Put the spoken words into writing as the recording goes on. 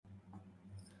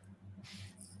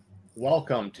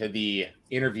Welcome to the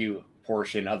interview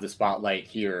portion of the Spotlight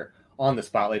here on the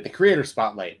Spotlight, the Creator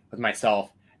Spotlight, with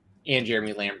myself and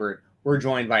Jeremy Lambert. We're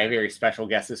joined by a very special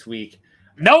guest this week.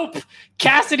 Nope.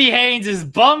 Cassidy Haynes is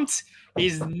bumped.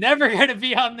 He's never going to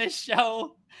be on this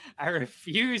show. I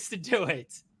refuse to do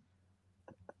it.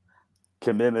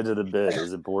 Commitment to the bid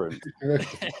is important.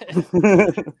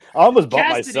 I almost bumped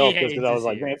myself because I was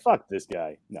like, man, fuck this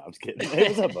guy. No, I'm just kidding. Hey,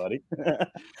 what's up, buddy?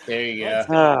 There you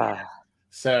go.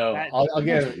 So I'll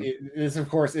give this, of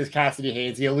course, is Cassidy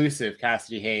Haynes, the elusive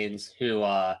Cassidy Haynes, who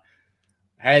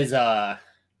has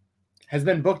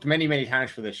been booked many, many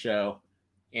times for this show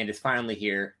and is finally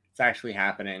here. It's actually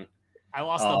happening. I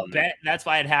lost a bet. That's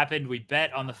why it happened. We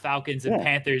bet on the Falcons and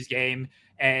Panthers game.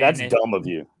 And that's dumb of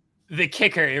you. The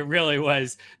kicker, it really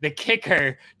was. The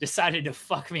kicker decided to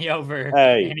fuck me over.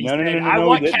 Hey, and he said, I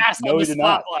want Cass on the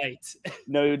spotlight.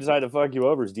 No, who decided to fuck you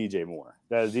over is DJ Moore.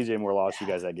 That is DJ Moore lost you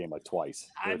guys that game like twice.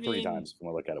 Or three times if you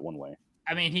want to look at it one way.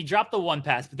 I mean, he dropped the one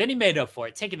pass, but then he made up for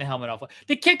it, taking the helmet off.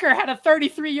 The kicker had a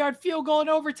 33-yard field goal in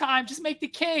overtime. Just make the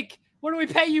kick. What do we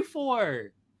pay you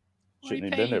for? Shouldn't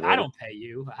even been there. I don't pay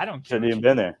you. I don't care. Shouldn't even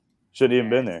been there. Shouldn't even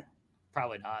been there.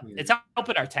 Probably not. It's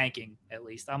helping our tanking, at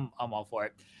least. I'm all for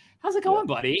it. How's it going,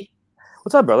 buddy?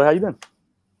 What's up, brother? How you been?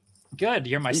 Good.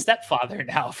 You're my stepfather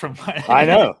now. From what I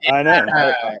know.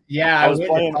 Yeah, I was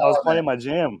playing my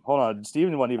jam. Hold on,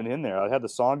 Steven wasn't even in there. I had the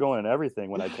song going and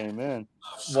everything when I came in.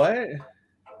 What?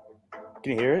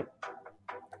 Can you hear it?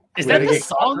 Is that the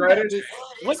song?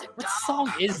 What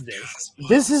song is this?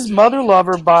 This is Mother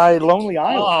Lover by Lonely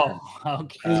Island. Oh,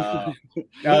 okay. I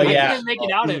didn't make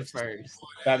it out at first.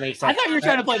 That makes sense. I thought you were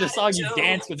trying to play the song you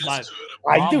dance with my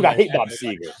I hate Bob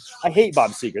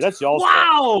Seger. That's y'all's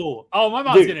Wow. Oh, my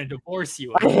mom's gonna divorce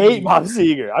you. I hate Bob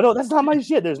Seger. That's not my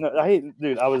shit. That's why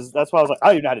I was like, I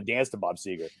don't even know how to dance to Bob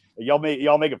Seger. Y'all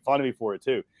making fun of me for it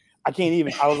too. I can't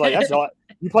even. I was like, that's all.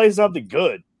 You play something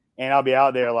good. And I'll be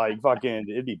out there like fucking.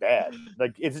 It'd be bad.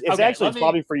 Like it's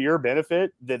probably for your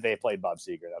benefit that they played Bob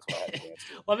Seger. That's what I had to dance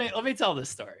to. Let me tell this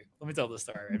story. Right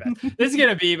back. This is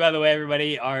gonna be, by the way,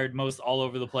 everybody, our most all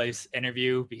over the place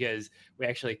interview because we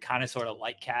actually kind of sort of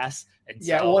like Cass.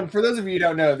 And for those of you who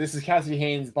don't know, this is Cassidy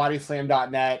Haynes,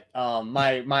 bodyslam.net.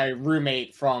 My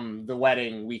roommate from the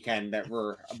wedding weekend that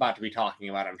we're about to be talking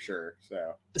about, I'm sure.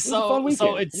 So it was a fun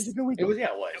weekend.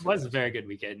 It was a very good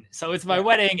weekend. So it's my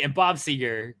wedding, and Bob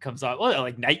Seger comes on. Well,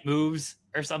 like Night Moves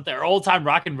or something, or Old Time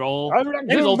Rock and Roll.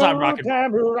 It was Old Time Rock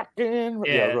and Roll.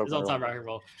 Yeah, it was Old Time Rock and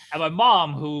Roll. And my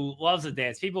mom, who loves to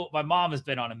dance, my mom has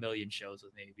been on a million shows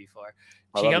with me before.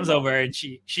 She comes over and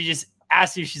she just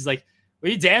asks you, she's like, will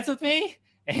you dance with me?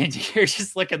 And you're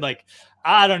just looking like,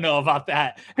 I don't know about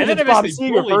that. And then Bob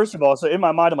Seger, first of all. So in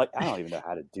my mind, I'm like, I don't even know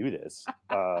how to do this.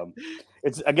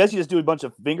 I guess you just do a bunch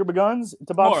of finger beguns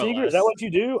to Bob Seger. Is that what you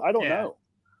do? I don't know.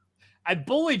 I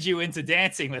bullied you into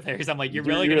dancing with her because I'm like, you're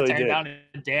really going to turn down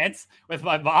and dance with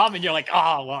my mom? And you're like,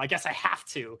 oh, well, I guess I have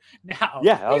to now.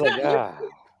 Yeah, I was like,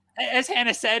 As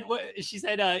Hannah said, she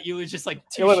said you was just like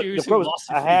two shoes. No.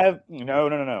 I have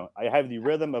the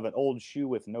rhythm of an old shoe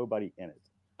with nobody in it.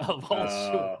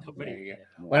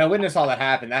 When I witnessed all that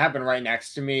happened right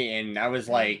next to me, and I was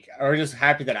like, I was just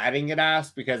happy that I didn't get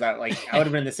asked because I would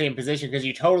have been in the same position because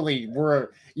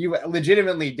you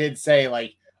legitimately did say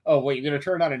like, oh wait, you're gonna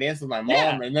turn on and dance with my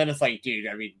mom, and then it's like, dude,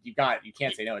 I mean, you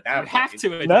can't say no at that point. You have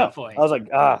to at that point. I was like,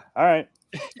 all right,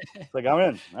 like I'm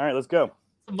in. All right, let's go.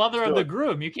 The mother of the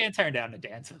groom, you can't turn down to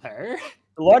dance with her.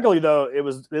 Luckily, though, it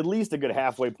was at least a good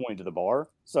halfway point to the bar,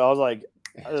 so I was like,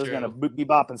 I was going to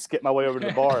boop and skip my way over to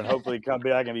the bar and hopefully come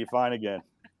back and be fine again.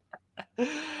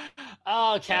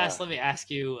 Oh, Cass, let me ask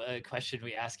you a question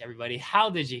we ask everybody. How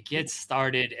did you get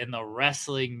started in the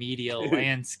wrestling media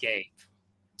landscape?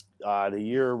 The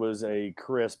year was a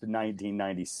crisp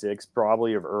 1996,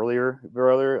 probably or earlier.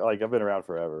 Like, I've been around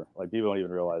forever. Like, people don't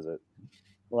even realize it.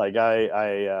 Like,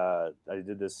 I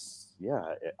did this,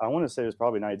 I want to say it was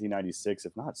probably 1996,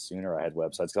 if not sooner. I had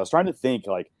websites. 'Cause I was trying to think,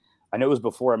 like, I know it was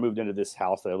before I moved into this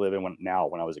house that I live in when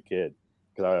I was a kid,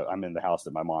 because I'm in the house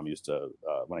that my mom used to,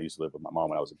 when I used to live with my mom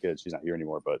when I was a kid. She's not here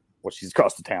anymore, but she's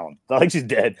across the town. I think she's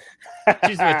dead.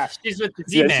 She's with the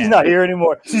Z-Man. She's not here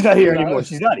anymore. She's not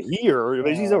here.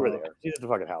 But she's over there. She's at the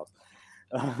fucking house.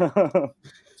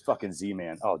 It's fucking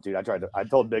Z-Man. Oh, dude, I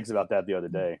told Biggs about that the other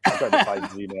day. I tried to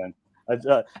fight Z-Man.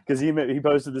 Because he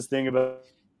posted this thing about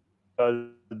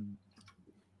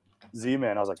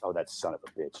Z-Man. I was like, oh, that son of a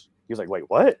bitch. He was like, wait,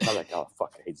 what? I was like, oh,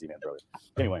 fuck, I hate Z-Man, brother.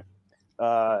 Anyway,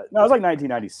 no, it was like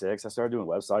 1996. I started doing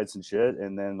websites and shit,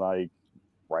 and then like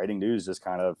writing news just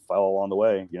kind of fell along the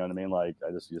way. You know what I mean? Like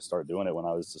I just started doing it when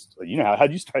I was just,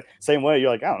 how'd you start? Same way. You're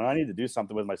like, I don't know, I need to do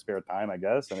something with my spare time, I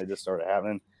guess. And it just started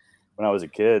happening. when I was a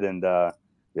kid, and I've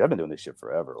been doing this shit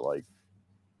forever. Like,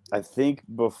 I think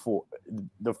before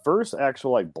the first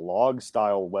actual like blog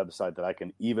style website that I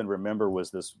can even remember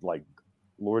was this like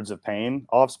Lords of Pain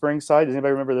Offspring site. Does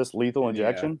anybody remember this? Lethal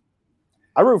Injection.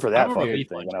 I wrote for that fucking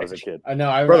thing when I was a kid. I know.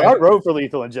 I wrote for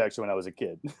Lethal Injection when I was a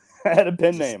kid. I had a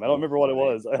pen name. I don't remember what it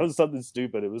was. It was something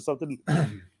stupid. It was something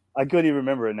I couldn't even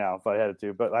remember it now if I had it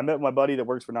to. But I met my buddy that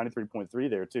works for 93.3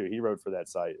 there too. He wrote for that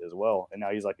site as well, and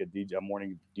now he's like a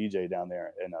morning DJ down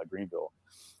there in Greenville.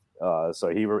 So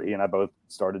he and I both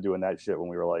started doing that shit when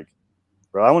we were like,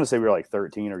 bro, I want to say we were like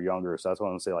 13 or younger. So that's what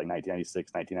I want to say, like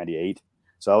 1996, 1998.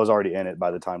 So I was already in it by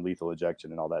the time Lethal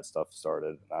Injection and all that stuff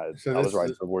started. I was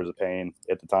writing for Words of Pain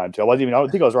at the time too. I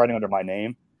don't think I was writing under my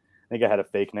name. I think I had a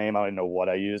fake name. I don't even know what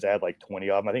I used. I had like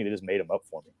 20 of them. I think they just made them up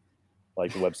for me.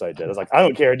 Like the website did. I was like, I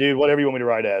don't care, dude. Whatever you want me to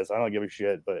write as. I don't give a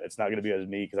shit. But it's not going to be as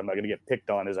me because I'm not going to get picked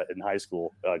on as in high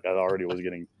school. Like I already was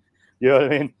getting, you know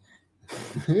what I mean?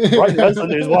 Writing wrestling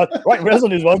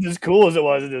news wasn't as cool as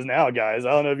it is now, guys.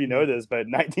 I don't know if you know this, but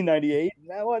 1998,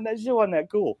 that shit wasn't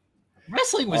that cool.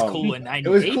 Wrestling was cool in 98. It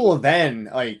was cool then.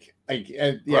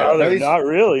 Yeah, brother, not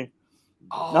really.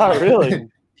 Not really.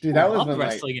 Dude, that was when,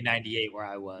 wrestling in 98 where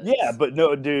I was. Yeah, but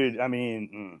no, dude, I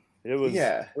mean, it was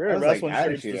wearing wrestling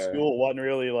shirts to school wasn't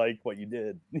really like what you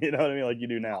did. You know what I mean? Like you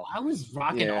do now. I was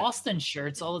rocking Austin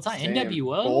shirts all the time.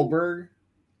 NWO. Goldberg.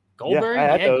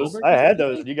 Yeah, I had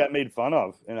those. You got made fun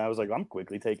of, and I was like, I'm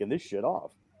quickly taking this shit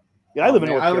off. Yeah, I live in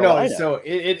North Carolina. So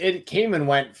it came and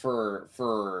went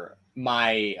for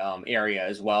my area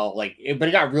as well. Like, but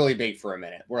it got really big for a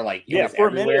minute. Where like for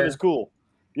a minute it was cool.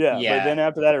 Yeah, but then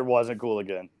after that it wasn't cool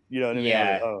again. You know what I mean?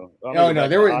 Yeah. Like, no,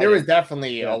 there was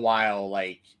definitely a while.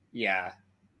 Like, yeah.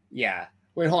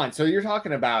 Wait, hold on. So we're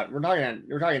talking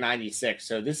 96.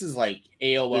 So this is like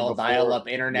AOL dial-up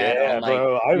internet. Yeah,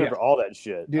 bro. I remember all that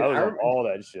shit. Dude, I remember all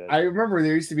that shit. I remember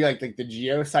there used to be like the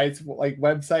geo sites, like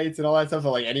websites and all that stuff.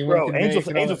 So like anyone could Angel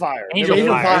Fire. Angel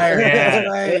Fire. Yeah.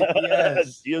 Right.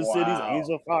 Yes. GeoCities,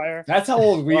 Angel Fire. That's how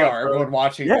old we are. Everyone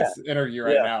watching this interview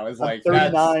right now is like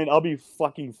 39. I'll be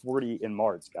fucking 40 in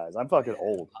March, guys. I'm fucking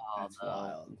old. That's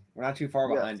wild. We're not too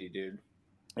far behind you, dude.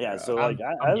 Yeah, so like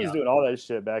I was doing all that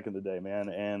shit back in the day, man,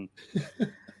 and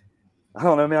I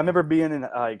don't know, man. I remember being in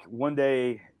like one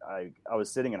day I was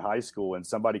sitting in high school and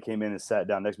somebody came in and sat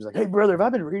down next to me. Like, hey, brother, have I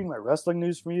been reading my wrestling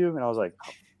news from you? And I was like,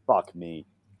 oh, fuck me.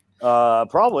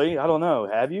 Probably. I don't know.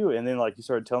 Have you? And then like he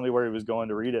started telling me where he was going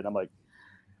to read it. And I'm like,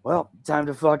 well, time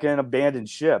to fucking abandon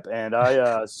ship. And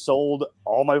I sold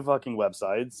all my fucking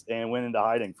websites and went into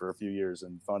hiding for a few years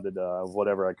and funded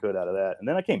whatever I could out of that. And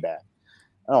then I came back.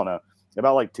 I don't know.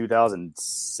 About like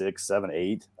 2006, 7,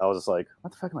 8, I was just like,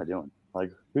 what the fuck am I doing? Like,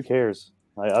 who cares?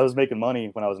 I was making money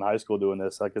when I was in high school doing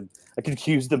this. I could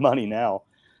use the money now.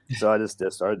 So I just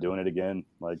started doing it again.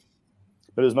 Like,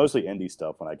 but it was mostly indie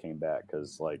stuff when I came back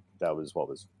because like that was what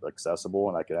was accessible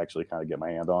and I could actually kind of get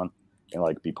my hand on and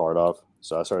like be part of.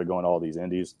 So I started going to all these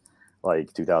indies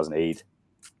like 2008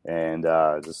 and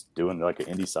just doing like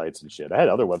indie sites and shit. I had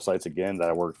other websites again that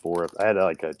I worked for. I had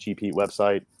like a Cheap Heat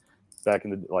website back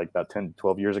in the like about 10,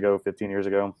 12 years ago, 15 years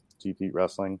ago, Cheap Heat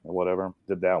Wrestling or whatever.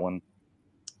 Did that one.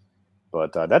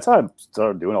 But that's how I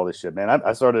started doing all this shit, man.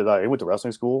 I started, I went to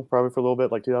wrestling school probably for a little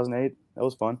bit, like 2008. That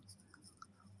was fun.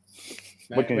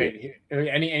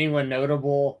 Anyone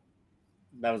notable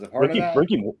that was a part of that?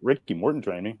 Ricky Morton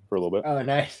trained me for a little bit. Oh,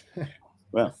 nice.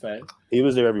 Well, he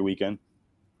was there every weekend.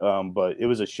 But it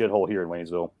was a shithole here in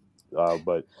Waynesville.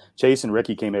 But Chase and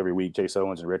Ricky came every week. Chase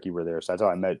Owens and Ricky were there. So that's how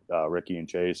I met Ricky and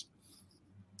Chase.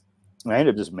 And I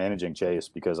ended up just managing Chase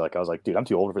because like I was like, dude, I'm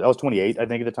too old for that. I was 28, I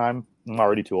think, at the time. I'm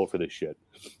already too old for this shit.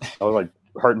 I was like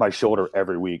hurting my shoulder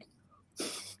every week.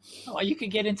 Oh, you could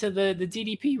get into the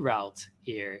DDP route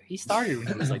here. He started when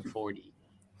he was like 40.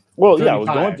 Well, 35, yeah, I was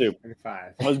going to.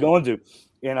 35. I was going to.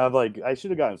 And I should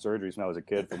have gotten surgeries when I was a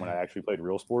kid from when I actually played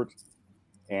real sports.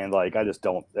 And like I just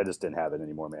didn't have it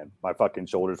anymore, man. My fucking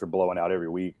shoulders were blowing out every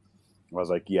week. I was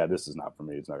like, yeah, this is not for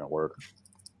me. It's not gonna work.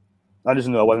 I just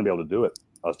knew I wasn't gonna be able to do it.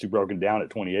 I was too broken down at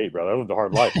 28, brother. That was a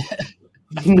hard life.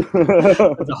 It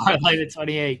was a hard life at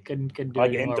 28. Couldn't do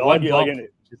like, it anymore.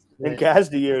 In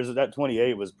Cassidy years, that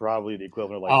 28 was probably the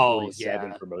equivalent of like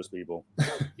 47 for most people.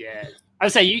 Yeah. I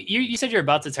would say you said you're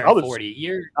about to turn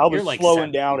 40. I was like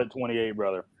slowing down at 28,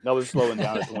 brother. I was slowing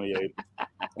down at 28.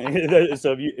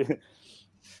 So if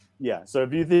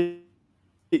you think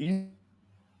you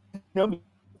know me,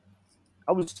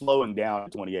 I was slowing down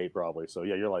at 28 probably. So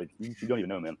yeah, you're like you don't even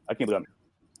know, man. I can't believe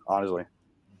honestly.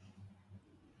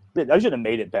 I should have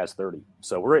made it past 30.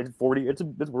 So we're at 40.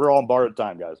 We're all on borrowed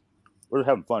time, guys. We're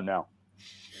having fun now.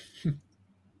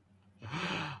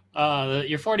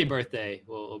 Your 40th birthday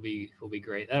will be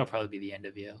great. That'll probably be the end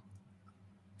of you.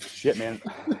 Shit, man.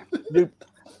 Dude,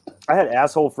 I had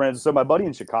asshole friends. So my buddy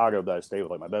in Chicago that I stayed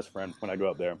with, like my best friend when I grew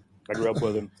up there. I grew up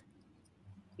with him.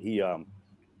 Him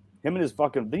and his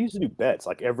they used to do bets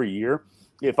like every year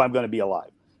if I'm going to be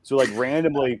alive. So like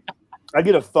randomly, I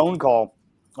get a phone call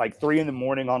like 3 a.m.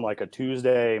 on like a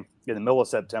Tuesday in the middle of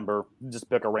September. Just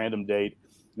pick a random date.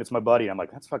 It's my buddy. I'm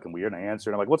like, that's fucking weird. And I answer,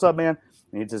 and I'm like, what's up, man?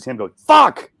 And it's just him going,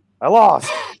 fuck, I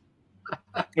lost.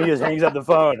 He just hangs up the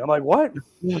phone. I'm like, what?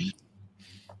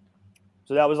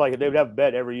 So that was like they would have a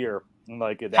bet every year. And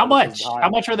like how much? How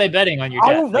much were they betting on your death?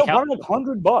 I don't know. Probably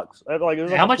like $100. Like, it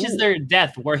was like how much is their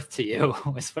death worth to you?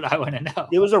 Is what I want to know.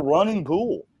 It was a running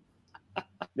pool.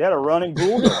 They had a running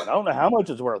pool going. I don't know how much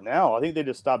it's worth now. I think they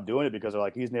just stopped doing it because they're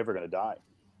like, he's never going to die.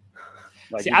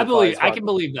 Like, see, I can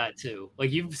believe that too.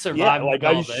 Like you've survived. Yeah, like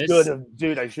I should have,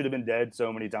 dude. I should have been dead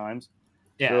so many times.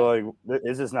 Yeah. So like,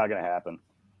 is this not going to happen,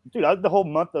 dude? The whole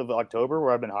month of October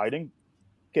where I've been hiding,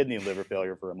 kidney and liver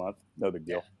failure for a month. No big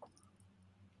deal.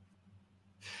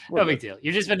 No big deal.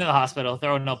 You've just been in the hospital,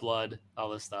 throwing up blood, all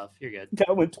this stuff. You're good.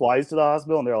 I went twice to the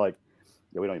hospital, and they're like,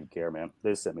 "Yeah, we don't even care, man."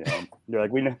 They just sent me home. They're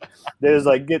like, They're just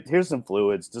like, here's some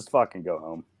fluids. Just fucking go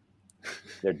home.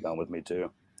 They're done with me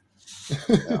too.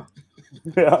 Yeah.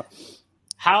 Yeah.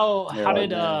 How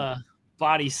did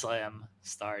Body Slam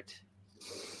start?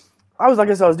 I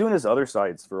was doing this other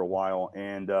sites for a while,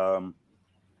 and I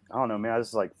don't know, man. I was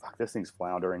just like, fuck, this thing's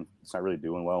floundering. It's not really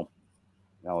doing well.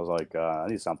 And I was like, I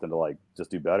need something to like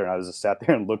just do better. And I was just sat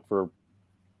there and looked for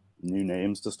new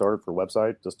names to start for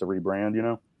website, just to rebrand, you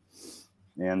know.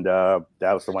 And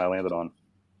that was the one I landed on.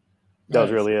 That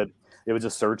was really it. It was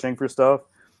just searching for stuff.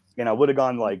 And I would have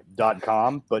gone like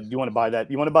 .com, but you want to buy that?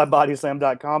 You want to buy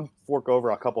bodyslam.com? Fork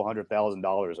over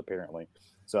 $200,000 apparently.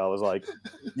 So I was like,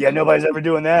 yeah, nobody's ever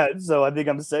doing that. So I think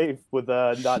I'm safe with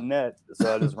 .net.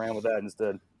 So I just ran with that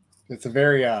instead. It's a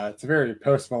very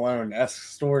Post Malone-esque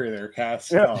story there, Cass.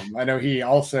 Yeah. I know he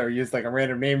also used like a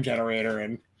random name generator,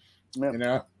 and you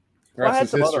know, well, I had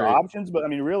some other options, but I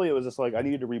mean, really, it was just like I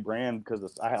needed to rebrand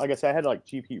because, like I said, I had like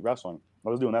Cheap Heat Wrestling. I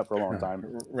was doing that for a long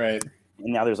time, right?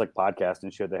 And now there's like podcasts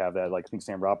and shit. They have that. Like I think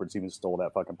Sam Roberts even stole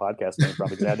that fucking podcast name from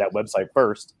because they had that website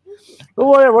first. But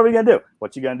whatever, what are we gonna do?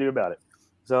 What you gonna do about it?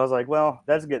 So I was like, well,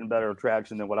 that's getting better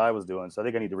traction than what I was doing. So I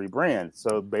think I need to rebrand.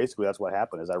 So basically that's what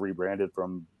happened is I rebranded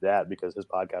from that because his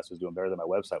podcast was doing better than my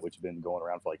website, which had been going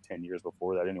around for like 10 years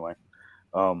before that anyway.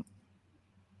 And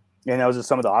that was just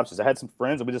some of the options. I had some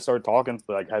friends and we just started talking,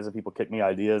 but like had some people kick me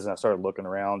ideas and I started looking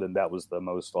around and that was the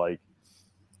most like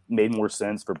made more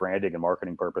sense for branding and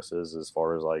marketing purposes as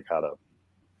far as like how to,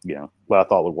 you know, what I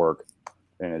thought would work.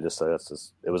 And it just,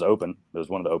 it was open. It was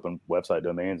one of the open website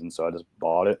domains. And so I just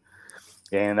bought it.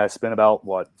 And I spent about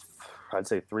I'd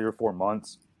say 3 or 4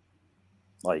 months,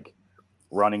 like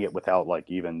running it without like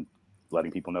even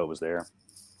letting people know it was there,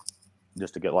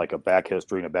 just to get like a back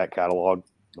history and a back catalog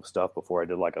of stuff before I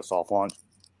did like a soft launch.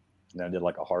 And then I did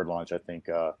like a hard launch, I think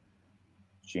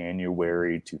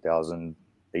January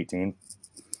 2018,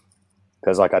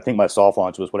 because like I think my soft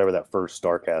launch was whatever that first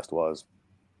StarCast was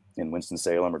in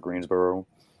Winston-Salem or Greensboro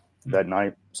that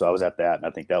night. So I was at that, and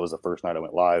I think that was the first night I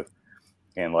went live.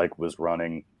 And like was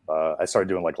running, I started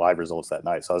doing like live results that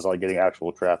night. So I was like getting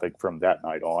actual traffic from that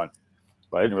night on.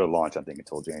 But I didn't really launch, I think,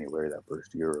 until January that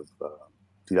first year of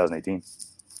 2018.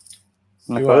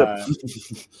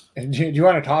 Do you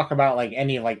want to talk about like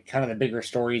any like kind of the bigger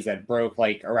stories that broke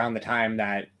like around the time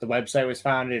that the website was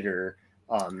founded, or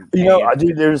you know,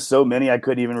 dude, there's so many I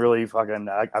couldn't even really fucking.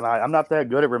 I'm not that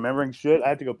good at remembering shit. I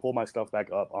have to go pull my stuff back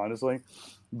up, honestly.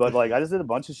 But like I just did a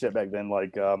bunch of shit back then,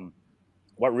 like.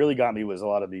 What really got me was a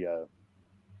lot of the,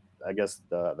 I guess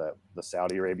the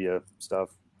Saudi Arabia stuff,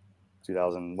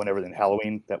 2000, whenever in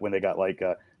Halloween, that when they got like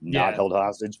not held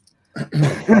hostage.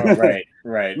 Oh,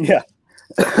 right. Yeah,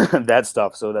 that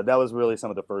stuff. So that was really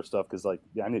some of the first stuff because like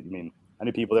I knew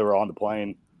people that were on the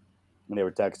plane and they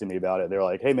were texting me about it. They were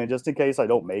like, "Hey man, just in case I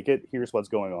don't make it, here's what's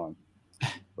going on."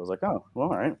 I was like, "Oh, well,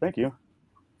 all right, thank you."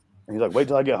 And he's like, "Wait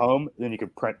till I get home, then you can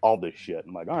print all this shit."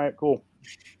 I'm like, "All right, cool."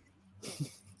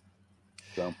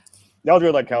 So that was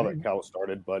really like how it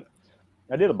started, but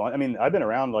I did a bunch. I mean, I've been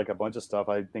around like a bunch of stuff.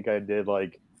 I think I did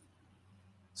like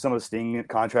some of the Sting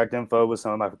contract info with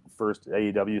some of my first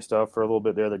AEW stuff for a little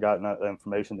bit there that got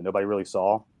information that nobody really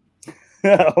saw.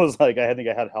 I was like, I think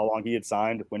I had how long he had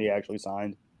signed, when he actually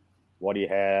signed, what he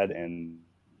had, and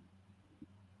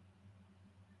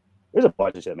there's a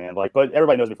bunch of shit, man. Like, but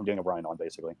everybody knows me from Daniel Bryan on,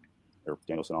 basically, or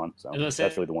Danielson on. So that's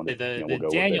really the one that we'll go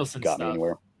Danielson with that got stuff. me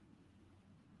anywhere.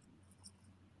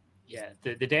 Yeah,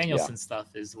 the Danielson stuff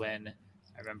is when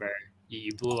I remember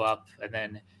you blew up, and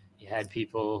then You had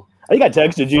people. I think I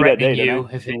texted you that day.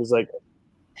 It was like,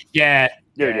 yeah.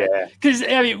 Yeah. Because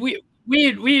I mean,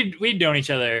 we'd known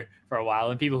each other for a while,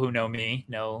 and people who know me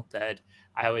know that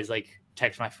I always like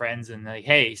text my friends and like,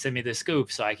 hey, send me the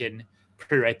scoop so I can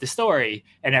pre-write the story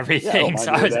and everything.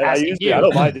 So I was asking you. I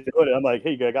don't mind doing it. I'm like,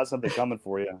 hey, I got something coming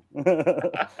for you.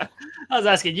 I was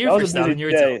asking you for stuff, and you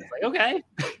were telling me, like, okay.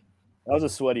 That was a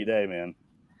sweaty day, man.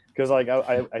 Because like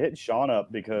I hit Sean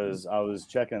up because I was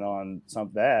checking on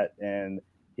that, and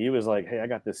he was like, hey, I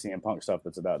got this CM Punk stuff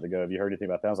that's about to go. Have you heard anything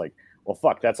about that? I was like, well,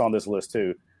 fuck, that's on this list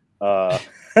too. I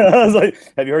was like,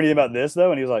 have you heard anything about this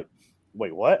though? And he was like,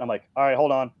 wait, what? I'm like, all right,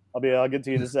 hold on. I'll get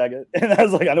to you in a second. And I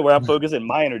was like, I know where I'm focusing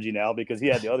my energy now because he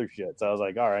had the other shit. So I was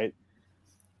like, all right.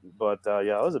 But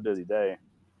yeah, it was a busy day.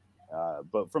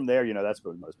 But from there, that's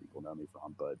what most people know me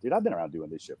from. But dude, I've been around doing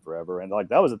this shit forever. And like,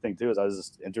 that was the thing too, is I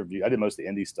did most of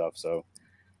the indie stuff. So,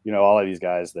 all of these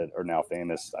guys that are now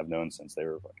famous, I've known since they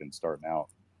were fucking starting out,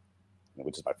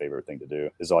 which is my favorite thing to do,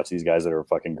 is watch these guys that are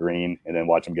fucking green and then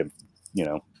watch them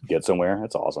get somewhere.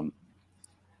 That's awesome.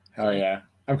 Hell yeah.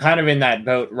 I'm kind of in that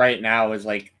boat right now, is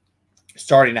like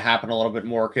starting to happen a little bit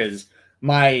more, because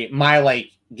my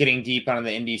like getting deep on the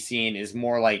indie scene is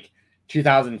more like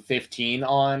 2015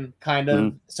 on, kind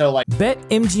of. So like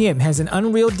BetMGM has an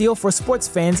unreal deal for sports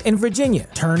fans in Virginia.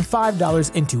 Turn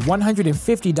 $5 into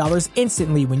 $150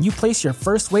 instantly when you place your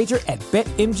first wager at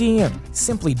BetMGM.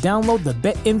 Simply download the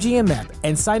BetMGM app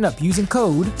and sign up using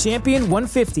code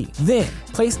Champion150. Then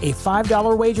place a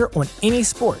 $5 wager on any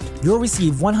sport. You'll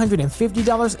receive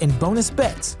 $150 in bonus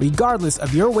bets, regardless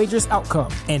of your wager's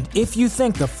outcome. And if you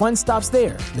think the fun stops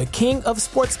there, the king of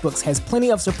sportsbooks has plenty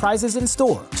of surprises in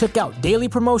store. Check out daily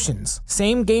promotions,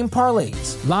 same-game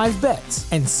parlays, live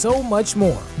bets, and so much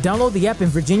more. Download the app in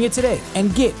Virginia today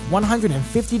and get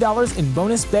 $150 in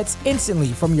bonus bets instantly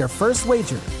from your first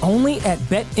wager. Only at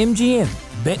BetMGM.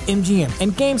 BetMGM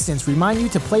and GameSense remind you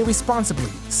to play responsibly.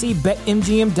 See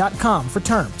BetMGM.com for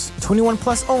terms. 21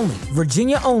 plus only.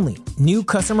 Virginia only. New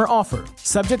customer offer.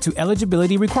 Subject to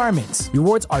eligibility requirements.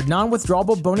 Rewards are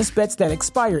non-withdrawable bonus bets that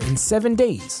expire in 7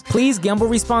 days. Please gamble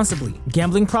responsibly.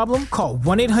 Gambling problem? Call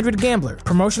 1-800-GAMBLER.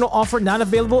 Promotional offer not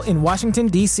available in Washington,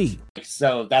 D.C.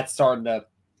 So that's starting to...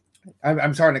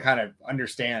 I'm starting to kind of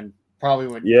understand probably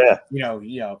what...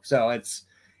 So it's...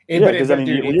 because I mean,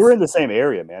 you were in the same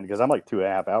area, man. Because I'm like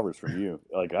 2.5 hours from you.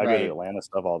 Like I go to Atlanta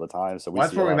stuff all the time, so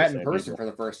that's where we met in person for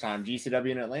the first time.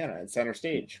 GCW in Atlanta at Center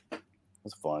Stage. It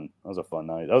was fun. That was a fun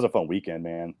night. That was a fun weekend,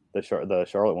 man. The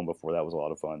Charlotte one before that was a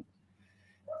lot of fun.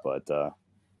 But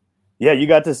yeah, you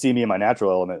got to see me in my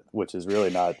natural element, which is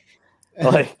really not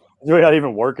like it's really not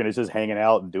even working. It's just hanging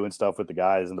out and doing stuff with the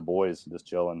guys and the boys, just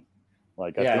chilling.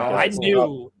 Like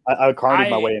I carned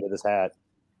my way into this hat.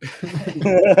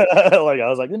 Like I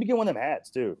was like, let me get one of them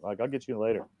hats too. Like I'll get you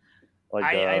later. Like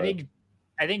I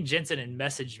think Jensen had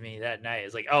messaged me that night.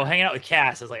 It's like, oh, hanging out with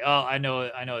Cass. I was like, oh, I know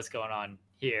what's going on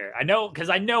here. I know because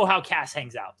I know how Cass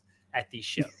hangs out at these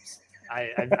shows.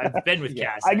 I've been with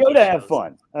Cass. I go to have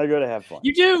fun.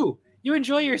 You do. You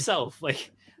enjoy yourself. Like,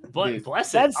 but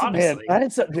bless it. Honestly,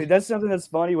 man, that's something that's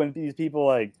funny when these people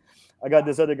like. I got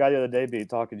this other guy the other day be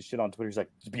talking shit on Twitter. He's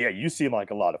like, yeah, you seem like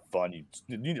a lot of fun. You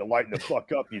need to lighten the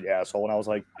fuck up, you asshole. And I was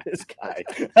like, this guy.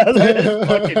 I was like, this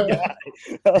fucking guy.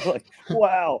 I was like,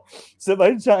 wow. So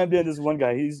I chimed in, this one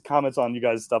guy, he comments on you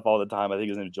guys' stuff all the time. I think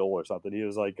his name is Joel or something. He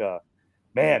was like,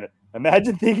 man,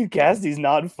 imagine thinking Cassidy's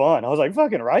not fun. I was like,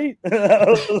 fucking right. I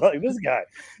was like, this guy.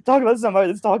 Talking about somebody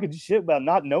that's talking shit about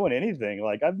not knowing anything.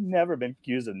 Like, I've never been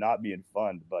accused of not being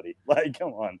fun, buddy. Like,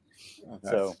 come on.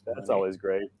 Oh, that's always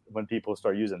great when people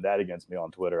start using that against me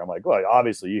on Twitter. I'm like, well,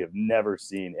 obviously you have never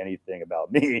seen anything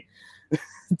about me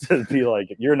to be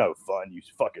like, you're no fun, you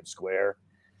fucking square.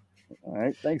 All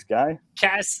right, thanks, guy.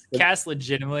 Cass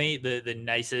legitimately the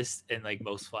nicest and like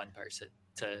most fun person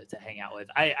to hang out with.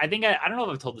 I think I don't know if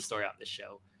I've told the story on this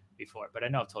show before, but I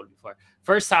know I've told it before.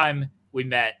 First time we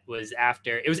met was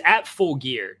at Full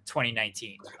Gear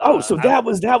 2019. So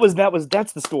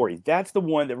that's the story. That's the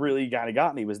one that really kind of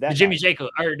got me. Was that the Jimmy Jacob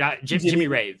or not Jimmy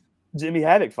Rave? Jimmy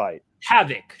Havoc fight.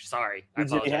 Sorry.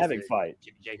 Jimmy Havoc fight.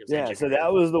 Jimmy Jacobs. Yeah, so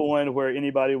that was the one where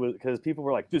anybody was, because people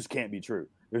were like, this can't be true.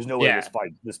 There's no way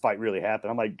this fight really happened.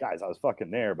 I'm like, guys, I was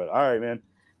fucking there, but all right, man.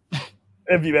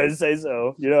 If you guys say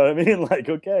so, you know what I mean? Like,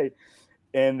 okay.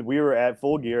 And we were at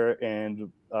Full Gear,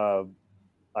 and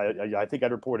I think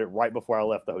I'd reported right before I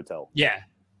left the hotel. Yeah.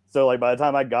 So, like, by the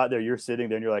time I got there, you're sitting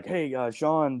there, and you're like, hey,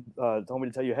 Sean told me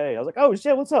to tell you, hey. I was like, oh,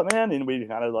 shit, what's up, man? And we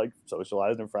kind of, like,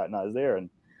 socialized and fraternized there. And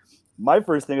my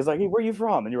first thing was like, hey, where are you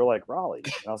from? And you were like, Raleigh.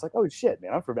 And I was like, oh, shit,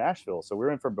 man, I'm from Asheville. So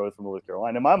we're both from North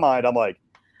Carolina. In my mind, I'm like,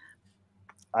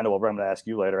 I know what I'm going to ask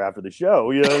you later after the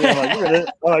show. You know, I'm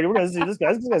like, we're going to see this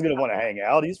guy. This guy's going to want to hang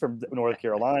out. He's from North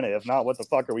Carolina. If not, what the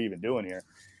fuck are we even doing here?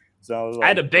 So I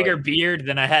had a bigger beard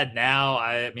than I had now.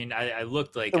 I mean, I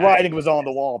looked like the writing was on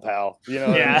the wall, pal. You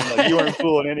know, yeah. I mean? Like, you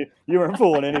weren't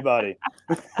fooling anybody.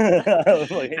 I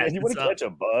was like, hey, you want to catch a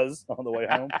buzz on the way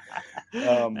home?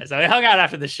 So we hung out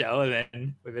after the show, and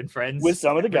then we've been friends with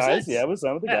some of the guys. Yeah, with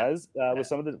some of the guys,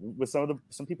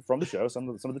 some people from the show, some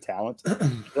of the talent.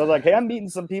 I was like, hey, I'm meeting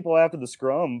some people after the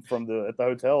scrum at the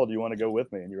hotel. Do you want to go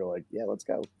with me? And you were like, yeah, let's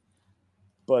go.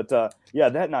 But yeah,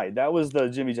 that night, that was the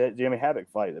Jimmy Havoc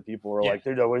fight that people were like,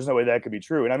 there's no way that could be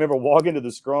true. And I remember walking to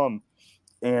the scrum,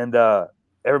 and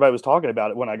everybody was talking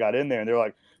about it when I got in there, and they were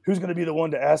like, who's going to be the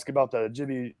one to ask about the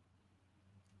Jimmy?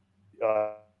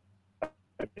 I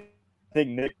think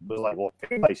Nick was like, well,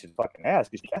 everybody should fucking ask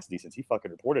Cassidy since he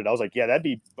fucking reported. I was like, yeah, that'd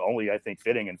be only, I think,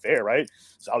 fitting and fair, right?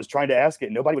 So I was trying to ask it,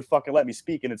 and nobody would fucking let me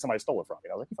speak, and then somebody stole it from me.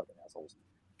 I was like, you fucking assholes.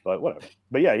 But whatever.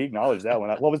 But yeah, he acknowledged that one.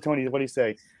 What was Tony? What did he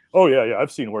say? Oh, yeah,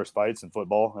 I've seen worse fights in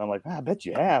football. And I'm like, I bet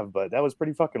you have, but that was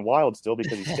pretty fucking wild still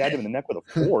because he stabbed him in the neck with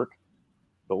a fork.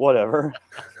 But whatever.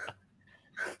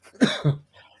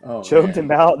 Choked him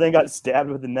out, then got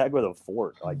stabbed with the neck with a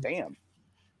fork. Like, damn.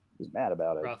 He was mad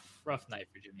about it. Rough night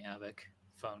for Jimmy Havoc.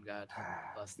 Phone got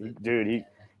busted. Dude,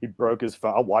 he broke his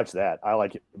phone. I watched that.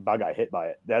 I got hit by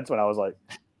it. That's when I was like,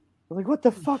 what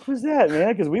the fuck was that,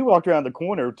 man? Because we walked around the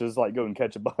corner to just like go and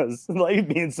catch a buzz, like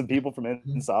me and some people from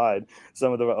inside,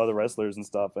 some of the other wrestlers and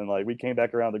stuff, and like we came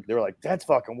back around. They were like, "That's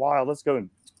fucking wild. Let's go and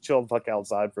chill the fuck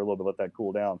outside for a little bit, let that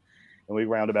cool down." And we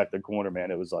rounded back the corner,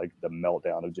 man. It was like the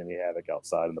meltdown of Jimmy Havoc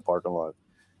outside in the parking lot.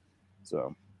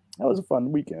 So that was a fun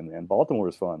weekend, man. Baltimore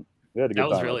was fun. We had a good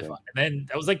time. That was really fun. And then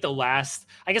that was like the last,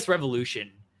 I guess,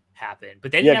 Revolution happened,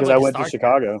 but then because I went to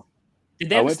Chicago. Did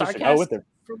they have a StarCast I went there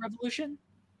for Revolution?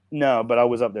 No, but I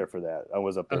was up there for that. I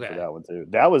was up there for that one too.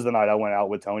 That was the night I went out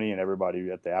with Tony and everybody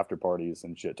at the after parties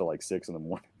and shit till like 6 a.m.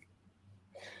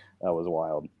 That was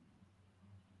wild.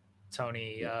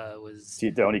 Tony was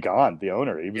Tony Khan, the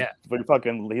owner. He was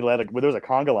he led there was a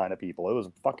conga line of people. It was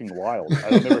fucking wild.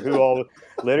 I don't remember who all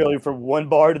literally from one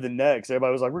bar to the next.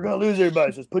 Everybody was like, "We're gonna lose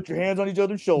everybody. Just put your hands on each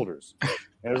other's shoulders." And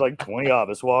there's like 20 of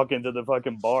us walk into the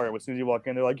fucking bar, and as soon as you walk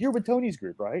in, they're like, "You're with Tony's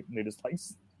group, right?" And they just like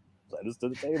led us to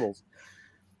the tables.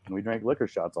 And we drank liquor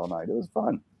shots all night. It was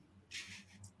fun.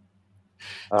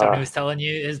 Tony was telling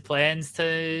you his plans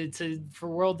for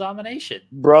world domination.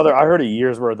 Brother, I heard a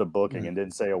year's worth of booking and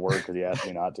didn't say a word because he asked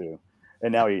me not to.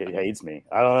 And now he hates me.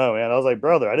 I don't know, man. I was like,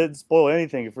 brother, I didn't spoil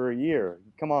anything for a year.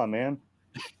 Come on, man.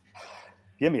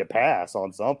 Give me a pass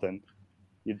on something.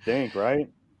 You'd think, right?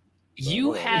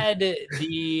 You had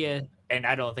and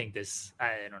I don't think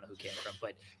I don't know who came from,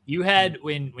 but you had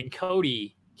when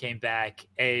Cody came back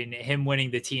and him winning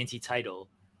the TNT title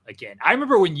again. I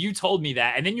remember when you told me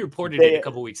that, and then you reported it a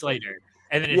couple weeks later,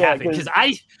 and then it happened because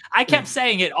I kept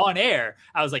saying it on air.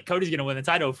 I was like, Cody's going to win the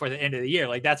title before the end of the year.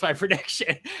 Like that's my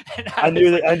prediction. And I knew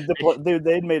that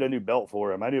they'd made a new belt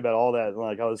for him. I knew about all that.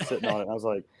 Like I was sitting on it. And I was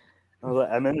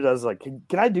like,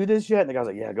 can I do this yet? And the guy was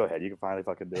like, yeah, go ahead. You can finally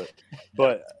fucking do it.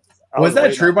 But was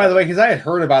that true, by the way? Because I had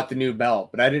heard about the new belt,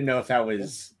 but I didn't know if that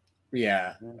was.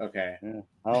 Yeah. Okay.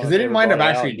 Because they didn't wind up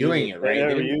actually doing it, right? They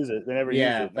never use it. They never use it.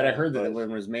 Yeah, but I heard that it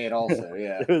was made also.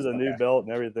 Yeah. It was a new belt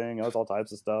and everything. It was all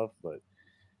types of stuff. But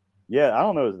yeah, I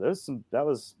don't know.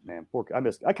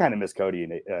 I kind of miss Cody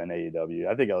in AEW.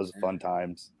 I think that was fun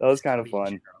times. That was kind of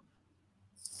fun.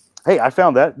 Hey, I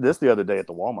found this the other day at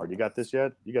the Walmart. You got this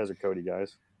yet? You guys are Cody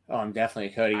guys. Oh, I'm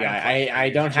definitely a Cody guy. I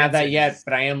don't have that yet,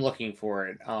 but I am looking for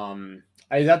it.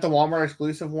 Is that the Walmart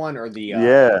exclusive one or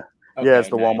the? Okay, yeah, it's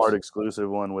the Walmart exclusive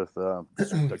one with the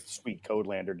sweet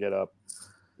Codelander get up.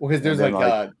 Well, because there's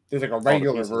a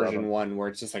regular version one where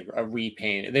it's just like a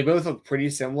repaint. They both look pretty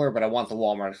similar, but I want the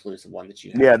Walmart exclusive one that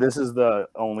you have. Yeah, this is the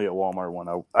only at Walmart one.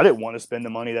 I didn't want to spend the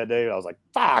money that day. I was like,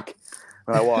 fuck.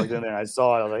 When I walked in there and I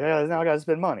saw it, I was like, yeah, now I got to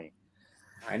spend money.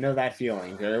 I know that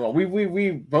feeling very well. We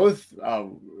both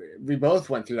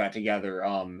went through that together.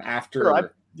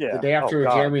 After. The day after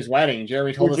Jeremy's wedding,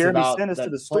 Jeremy told us about. Jeremy sent us to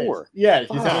the store. Yeah,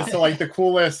 he sent us to like the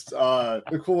coolest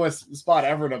spot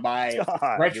ever to buy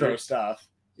retro stuff.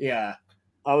 Yeah,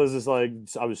 I was just like,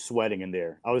 I was sweating in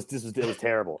there. It was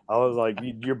terrible. I was like,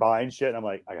 you're buying shit, and I'm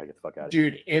like, I gotta get the fuck out of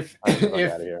here, dude. If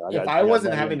I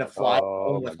wasn't having to fly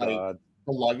home with like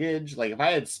the luggage, like if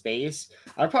I had space,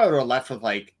 I probably would have left with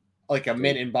like a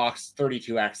mint in box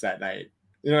 32X that night.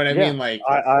 You know what I mean? Like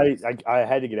I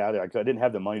had to get out of there. I didn't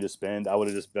have the money to spend. I would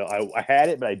have just I had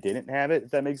it, but I didn't have it.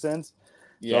 If that makes sense.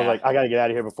 So I was like, I got to get out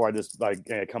of here before I just like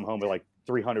come home with like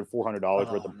 $300,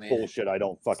 $400 worth of bullshit I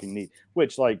don't fucking need.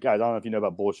 Which, like, guys, I don't know if you know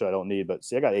about bullshit I don't need, but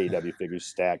see, I got AEW figures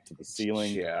stacked to the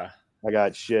ceiling. Yeah. I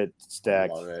got shit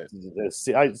stacked. Love it.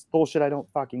 Bullshit I don't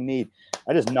fucking need.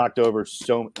 I just knocked over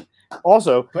so.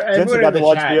 Also, Jensen got to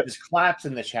watch me. Just claps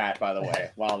in the chat, by the way,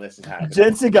 while this is happening.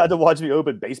 Jensen got to watch me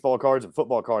open baseball cards and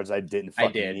football cards I didn't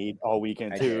fucking need all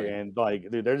weekend too. And like,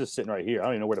 dude, they're just sitting right here. I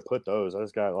don't even know where to put those. I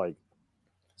just got like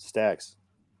stacks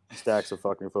of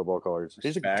fucking football cards.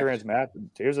 Here's a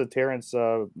Terrence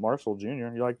Marshall Jr.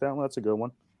 You like that one? That's a good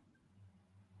one.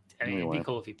 I mean, it'd be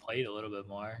cool if he played a little bit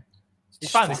more. He's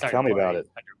finally started. Tell me about it.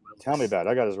 Tell me about it.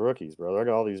 I got his rookies, brother. I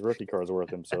got all these rookie cards worth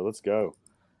him. So let's go.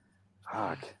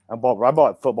 Fuck. I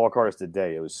bought football cards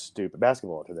today. It was stupid.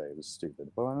 Basketball today. It was stupid.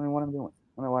 But I don't know what I'm doing. I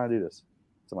don't know why I do this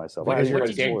to myself. Because you're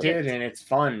addicted and it's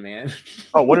fun, man.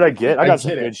 Oh, what did I get? I got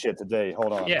some good shit today.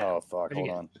 Hold on. Yeah. Oh, fuck. Hold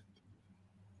on.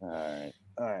 All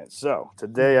right. So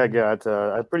today I got,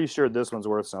 I'm pretty sure this one's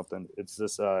worth something. It's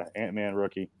this Ant-Man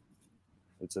rookie.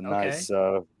 It's a nice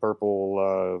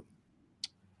purple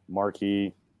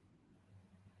marquee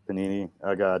Panini.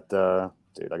 I got,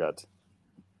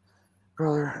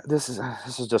 brother, this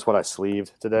is just what I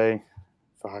sleeved today.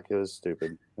 Fuck, it was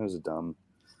stupid. It was dumb.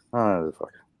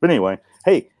 Fuck. But anyway,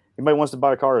 hey, anybody wants to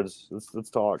buy cards? Let's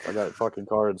talk. I got fucking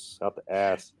cards out the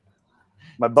ass.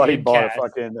 My buddy bought a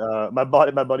fucking my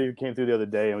buddy who came through the other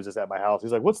day and was just at my house.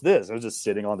 He's like, "What's this?" It was just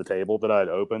sitting on the table that I had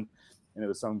opened, and it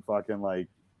was some fucking like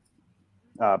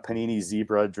Panini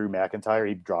Zebra Drew McIntyre.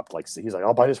 He dropped he's like,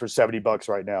 "I'll buy this for $70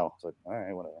 right now." I was like, "All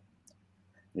right, whatever."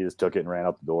 He just took it and ran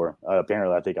out the door.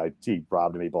 Apparently, I think he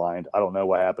robbed me blind. I don't know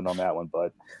what happened on that one,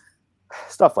 but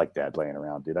stuff like that laying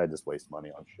around, dude. I just waste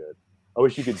money on shit. I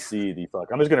wish you could see the fuck.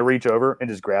 I'm just gonna reach over and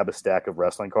just grab a stack of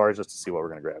wrestling cards just to see what we're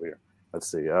gonna grab here.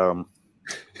 Let's see.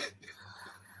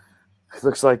 It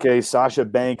looks like a Sasha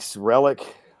Banks relic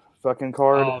fucking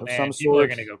card of some sort. People are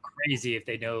gonna go crazy if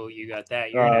they know you got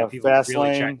that. You're gonna have people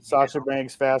really Sasha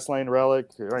Banks Fastlane relic.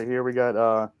 Right here we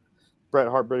got Bret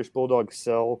Hart British Bulldog a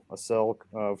cell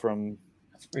from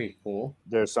that's pretty cool.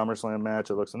 Their SummerSlam match.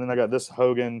 It looks, and then I got this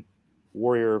Hogan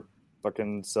Warrior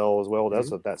fucking cell as well. That was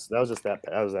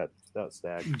that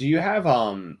stack. Do you have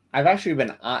I've actually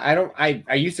been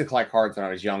I used to collect cards when I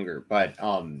was younger, but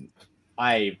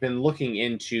I've been looking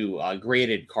into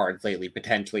graded cards lately,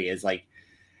 potentially as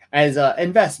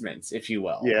investments, if you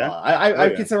will. Yeah. I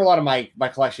consider a lot of my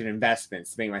collection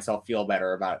investments to make myself feel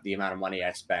better about the amount of money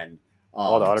I spend.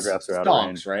 All the autographs are out of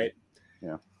range, right?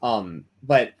 Yeah.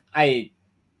 But do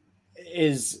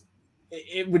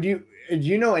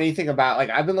you know anything about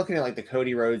I've been looking at the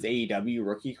Cody Rhodes AEW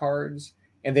rookie cards,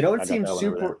 and they don't seem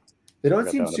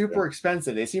super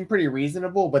expensive. They seem pretty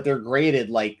reasonable, but they're graded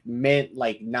mint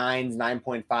 9s,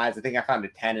 9.5s. I think I found a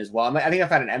 10 as well. I think I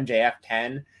found an MJF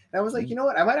 10, and I was like, you know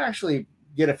what? I might actually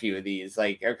get a few of these.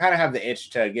 I kind of have the itch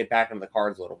to get back into the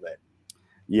cards a little bit.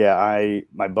 Yeah,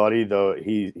 my buddy though,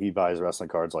 he buys wrestling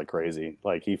cards like crazy.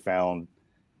 He found,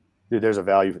 dude, there's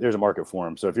a market for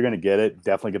them. So if you're gonna get it,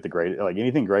 definitely get the graded.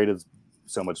 Anything graded is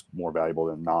so much more valuable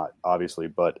than not, obviously.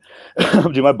 But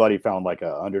dude, my buddy found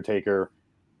a Undertaker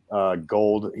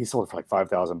gold. He sold it for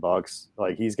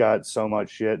 $5,000. He's got so much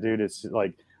shit, dude. It's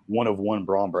one of one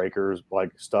Braun Breakers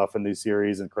stuff in these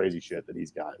series and crazy shit that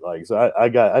he's got. So I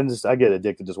get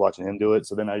addicted just watching him do it.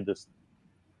 So then let me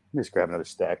just grab another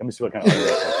stack. Let me see what kind of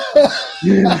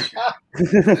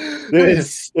It's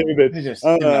stupid.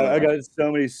 I got so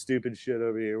many stupid shit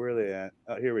over here. Where are they at?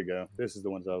 Oh, here we go. This is the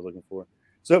ones I was looking for.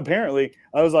 So apparently,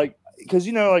 I was like, because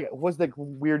what's the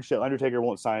weird shit? Undertaker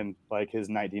won't sign his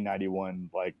 1991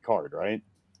 card, right?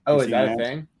 Oh, is that a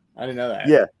thing? I didn't know that.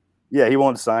 Yeah, he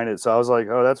won't sign it. So I was like,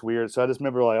 oh, that's weird. So I just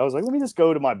remember I was like, let me just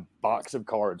go to my box of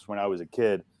cards when I was a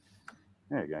kid.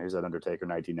 There you go. Here's that Undertaker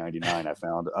 1999 I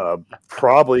found.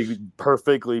 Probably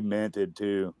perfectly minted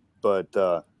too. But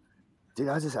dude,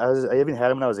 I even had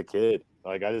them when I was a kid.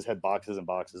 I just had boxes and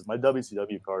boxes. My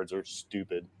WCW cards are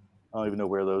stupid. I don't even know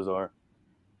where those are.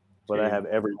 But dude, I have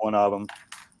every one of them.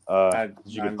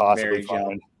 You could possibly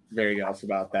find. Very jealous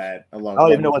about that. I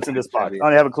don't even know what's in this box. I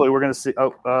don't have a clue. We're gonna see.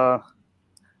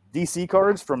 DC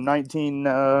cards from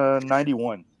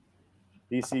 1991.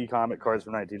 DC comic cards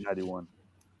from 1991.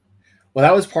 Well,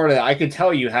 that was part of it. I could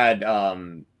tell you had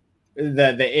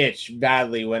the itch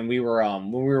badly when we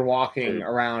were walking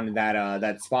around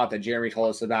that spot that Jeremy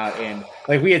told us about, and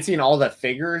we had seen all the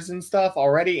figures and stuff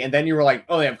already, and then you were like,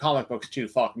 "Oh, they have comic books too.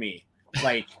 Fuck me."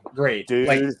 Great,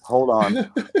 dude. Hold on,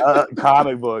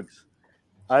 comic books.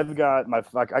 I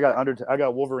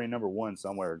got Wolverine #1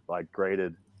 somewhere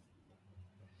graded.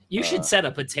 You should set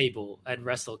up a table at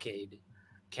WrestleCade,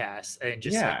 Cass, and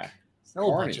just a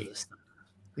whole bunch of this stuff.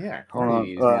 Yeah, Cardi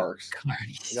needs marks.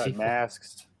 You got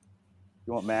masks.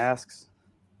 You want masks?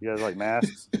 You guys like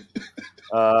masks?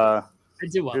 I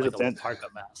do want like a parka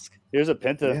mask. Here's a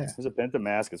Penta. Yeah. Here's a Penta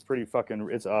mask. It's pretty fucking.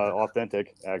 It's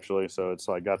authentic actually. So it's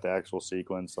like got the actual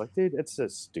sequence. Like, dude, it's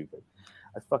just stupid.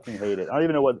 I fucking hate it. I don't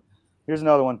even know what. Here's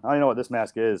another one. I don't even know what this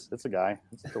mask is. It's a guy.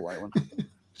 It's the white one.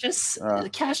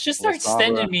 Cash, just start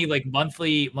sending me like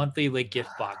monthly like gift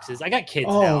boxes. I got kids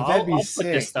now. I'll put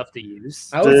this stuff to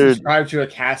use. I would subscribe to a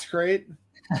Cass Crate.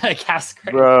 A Cass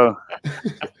Crate, bro.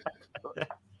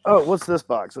 Oh, what's this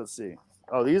box? Let's see.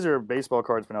 Oh, these are baseball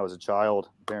cards when I was a child.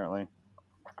 Apparently,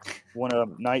 one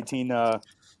of 19.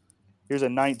 Here's a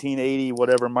 1980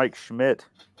 whatever Mike Schmidt.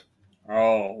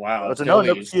 Oh wow! No,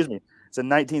 excuse me. It's a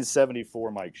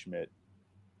 1974 Mike Schmidt.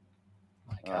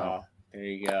 My God. There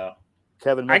you go.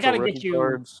 Kevin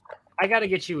Mitchell, I gotta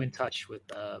get you in touch with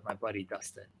my buddy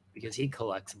Dustin because he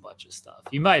collects a bunch of stuff.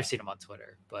 You might have seen him on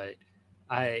Twitter, but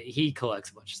he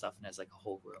collects a bunch of stuff and has like a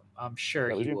whole room. I'm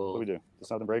sure he will. What do we do? Does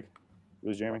something break?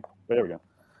 Lose Jeremy? But there we go.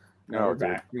 No, we're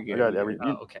back. We got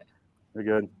okay. We're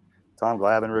good. Tom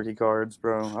Glavine rookie cards,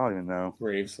 bro. I don't even know.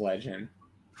 Braves legend.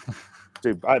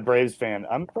 Dude, I'm a Braves fan,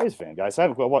 guys. I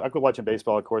quit watching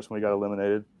baseball, of course, when we got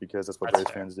eliminated because that's what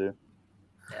Braves fans do.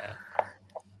 Yeah.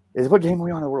 What game are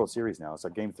we on in the World Series now? It's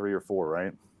like game 3 or 4,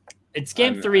 right? It's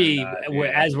game 3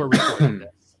 as we're recording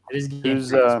this. It is game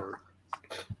 3.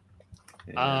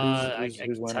 I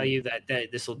can tell you that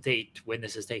this will date when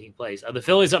this is taking place. The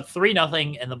Phillies up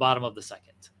 3-0 in the bottom of the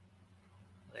second.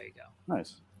 There you go.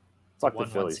 Nice. Fuck the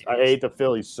Phillies. I hate the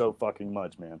Phillies so fucking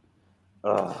much, man.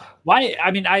 Ugh. Why?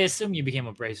 I mean, I assume you became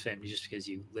a Braves fan just because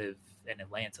you live in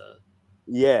Atlanta.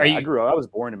 Yeah, I grew up. I was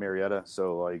born in Marietta,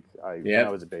 so like when I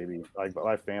was a baby, like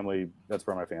my family. That's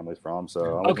where my family's from.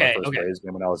 So I was my first Braves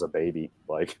game when I was a baby.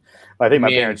 Like I think my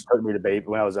parents took me to baby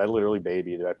when I was literally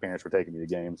baby. My parents were taking me to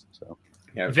games. So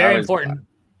very important.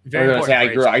 Very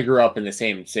important. I grew up in the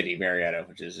same city, Marietta,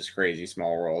 which is this crazy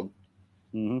small world.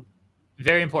 Mm-hmm.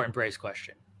 Very important Braves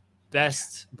question.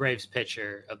 Best Braves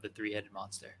pitcher of the three-headed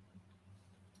monster.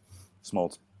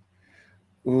 Smoltz.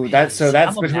 Ooh, that's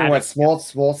between what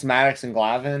Smoltz, Maddox, and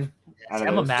Glavine.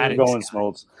 I'm a Maddox. I'm going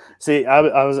Smoltz. See,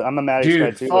 I'm a Maddox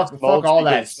guy too. Fuck all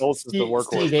that. Smoltz is the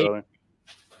workhorse, bro.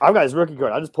 I've got his rookie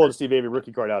card. I just pulled a Steve Avery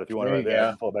rookie card out if you want to right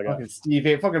there. Pull it back out. Steve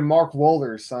Avery, fucking Mark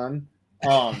Wohlers, son.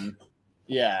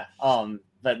 Yeah.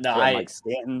 But no, Mike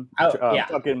Stanton.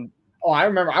 Fucking. Oh, I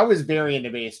remember. I was very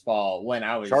into baseball when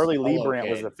I was. Charlie Leibrandt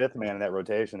was the fifth man in that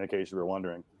rotation, in case you were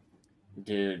wondering.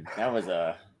 Dude, that was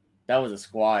a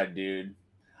squad, dude.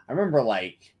 I remember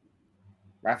like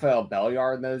Rafael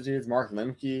Belliard and those dudes, Mark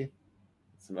Lemke,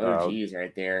 some OGs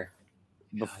right there.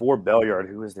 Before Belliard,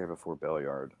 who was there before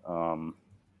Belliard?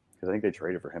 Because I think they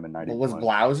traded for him in '91. Was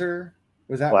Blauser?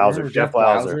 Was that Blauser? Jeff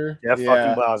Blauser. Fucking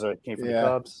Blauser. Came from the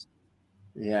Cubs.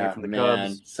 Yeah, from the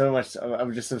Cubs. So much.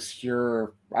 I'm just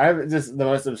obscure. I have just the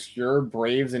most obscure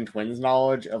Braves and Twins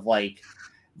knowledge of like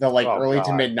the early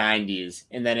to mid '90s,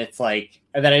 and then it's like,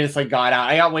 and then I just like got out.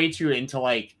 I got way too into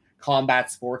like combat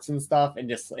sports and stuff, and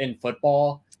just in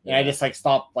football, and I just like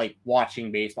stopped like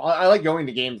watching baseball. I like going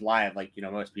to games live, like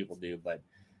most people do, but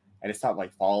I just stopped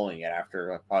like following it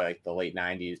after probably like the late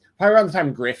 '90s. Probably around the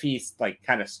time Griffey like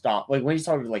kind of stopped, like when he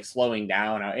started like slowing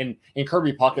down, and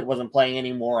Kirby Puckett wasn't playing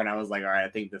anymore, and I was like, all right, I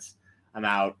think I'm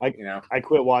out. I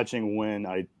quit watching when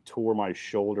I tore my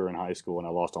shoulder in high school and I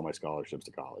lost all my scholarships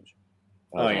to college.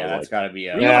 That's got to be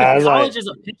a college as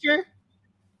a pitcher.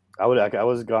 I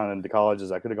was gone into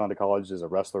colleges. I could have gone to college as a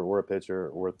wrestler or a pitcher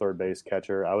or a third base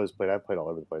catcher. I played all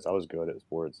over the place. I was good at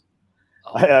sports.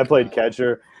 I played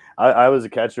catcher. I was a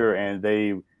catcher,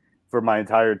 and for my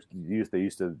entire youth, they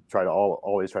used to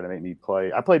always try to make me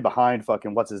play. I played behind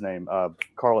fucking what's his name,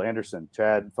 Carl Anderson.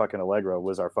 Chad fucking Allegro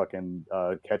was our fucking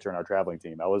catcher in our traveling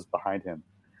team. I was behind him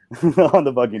on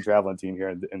the fucking traveling team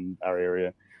here in our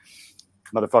area.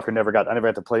 Motherfucker I never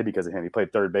had to play because of him. He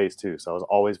played third base too, so I was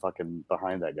always fucking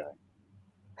behind that guy.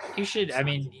 You should. I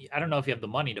mean, I don't know if you have the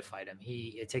money to fight him.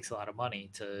 It takes a lot of money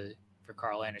for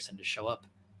Carl Anderson to show up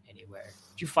anywhere.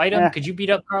 Did you fight him? Could you beat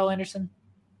up Carl Anderson?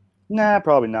 Nah,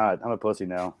 probably not. I'm a pussy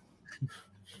now.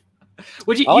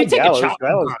 Would you? You take a chop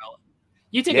from Carl?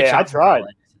 You take a chop.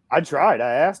 I tried.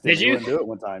 I asked him. Did you? He wouldn't do it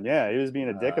one time. Yeah, he was being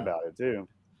a dick about it too.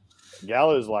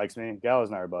 Gallows likes me. Gallows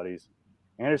and I are buddies.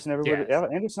 Anderson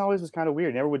Anderson always was kind of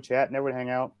weird. Never would chat, never would hang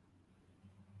out.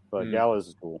 But Gallows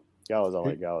is cool. I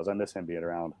like Gallows. I miss him being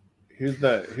around. Who's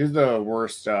the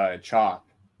worst chop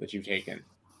that you've taken?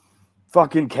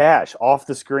 Fucking Cash, off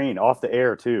the screen, off the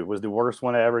air too, was the worst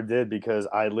one I ever did because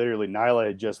Nyla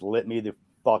had just lit me the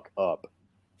fuck up.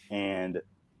 And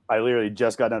I literally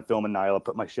just got done filming Nyla,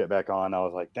 put my shit back on. I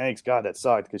was like, thanks God, that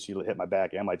sucked because she hit my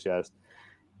back and my chest.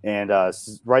 And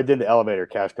right then the elevator,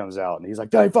 Cash comes out and he's like,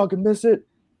 did I fucking miss it?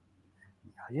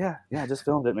 Yeah, I just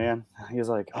filmed it, man. He was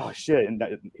like, oh shit. And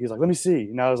he's like, let me see.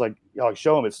 And I was like, oh,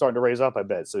 show him. It's starting to raise up, I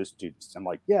bet. So dude, I'm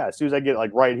like, yeah, as soon as I get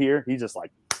like right here, he's just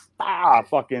like,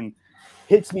 fucking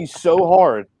hits me so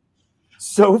hard.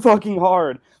 So fucking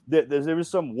hard that there was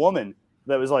some woman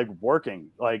that was like working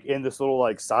like in this little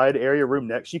like side area room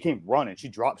next. She came running. She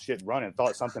dropped shit running,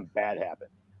 thought something bad happened.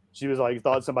 She was like,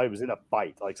 thought somebody was in a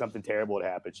fight, like something terrible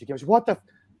had happened. She came, what the?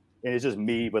 And it's just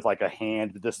me with like a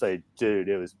hand, just like, dude,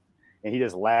 it was. And he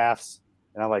just laughs.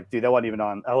 And I'm like, dude, that wasn't even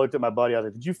on. I looked at my buddy. I was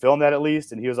like, did you film that at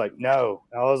least? And he was like, no.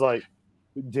 And I was like,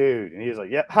 dude. And he was like,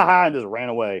 yeah, haha, and just ran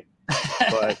away.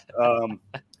 But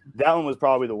that one was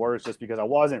probably the worst just because I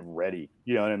wasn't ready.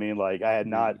 You know what I mean? Like I had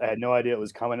no idea it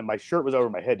was coming. And my shirt was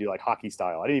over my head, dude, like hockey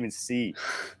style. I didn't even see.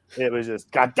 It was just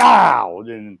got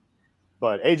down.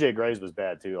 But AJ Gray's was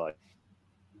bad too. Like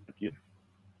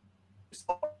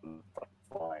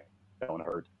flying. That one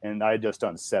hurt. And I had just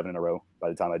done 7 in a row by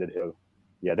the time I did it.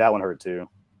 Yeah, that one hurt too.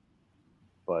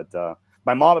 But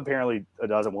my mom apparently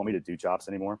doesn't want me to do chops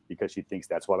anymore because she thinks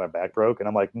that's why my back broke. And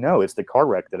I'm like, no, it's the car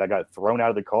wreck that I got thrown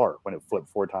out of the car when it flipped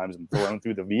 4 times and thrown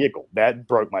through the vehicle. That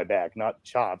broke my back, not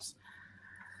chops.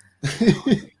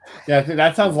 Yeah,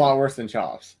 that sounds a lot worse than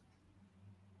chops.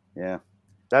 Yeah,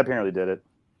 that apparently did it.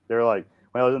 They were like,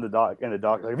 when I was in the doc,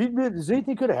 like, is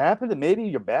anything could have happened that maybe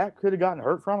your back could have gotten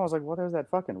hurt from? I was like, what is that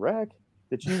fucking wreck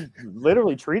that you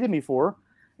literally treated me for?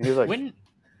 And he was like, when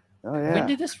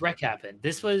did this wreck happen?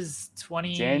 This was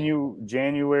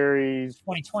January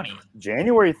 2020.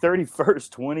 January 31st,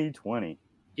 2020.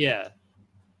 Yeah.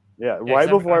 Yeah, right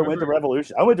before I went to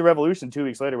Revolution. I went to Revolution 2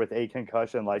 weeks later with a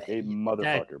concussion like a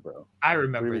motherfucker, bro. I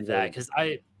remember that because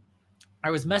I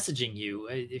was messaging you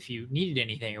if you needed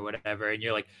anything or whatever, and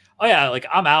you're like, "Oh yeah, like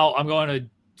I'm out. I'm going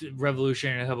to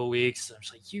Revolution in a couple of weeks." I'm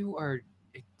just like, "You are."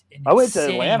 I went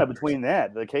to Atlanta between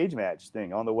the cage match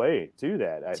thing on the way to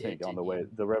that. I think on the way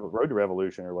the Road to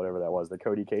Revolution or whatever that was, the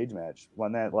Cody Cage match.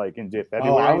 Won that like in February.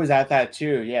 Oh, I was at that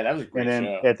too. Yeah, that was a great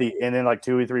show. And then like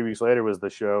 2 or 3 weeks later was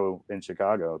the show in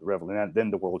Chicago, the Revolution.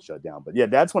 Then the world shut down. But yeah,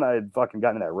 that's when I had fucking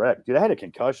gotten in that wreck. Dude, I had a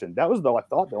concussion. That was I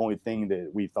thought the only thing that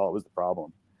we thought was the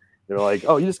problem. They're like,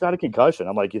 "Oh, you just got a concussion."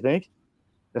 I'm like, "You think?"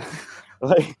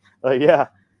 like yeah.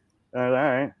 All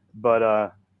right,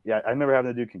 but yeah, I remember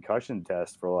having to do concussion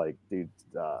tests for like,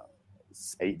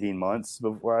 18 months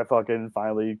before I fucking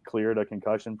finally cleared a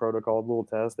concussion protocol little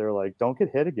test. They were like, "Don't get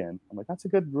hit again." I'm like, "That's a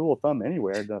good rule of thumb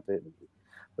anywhere."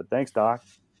 But thanks, doc.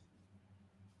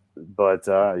 But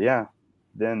yeah,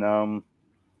 then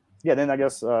I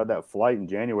guess that flight in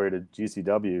January to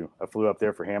GCW, I flew up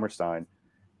there for Hammerstein.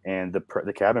 And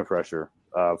the cabin pressure,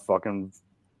 fucking,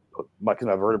 because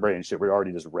my vertebrae and shit were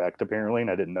already just wrecked apparently, and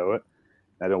I didn't know it.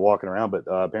 I've been walking around, but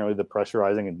apparently the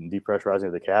pressurizing and depressurizing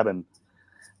of the cabin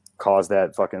caused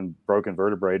that fucking broken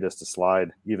vertebrae just to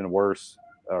slide even worse.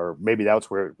 Or maybe that's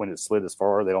when it slid as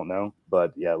far. They don't know,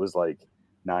 but yeah, it was like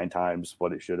 9 times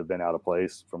what it should have been out of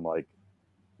place from like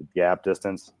the gap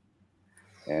distance,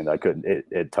 and I couldn't.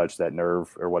 It touched that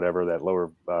nerve or whatever, that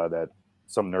lower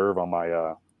some nerve on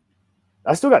my.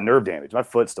 I still got nerve damage. My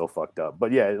foot's still fucked up.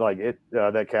 But yeah, like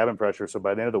that cabin pressure. So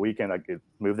by the end of the weekend, I could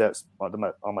move that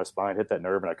on my spine, hit that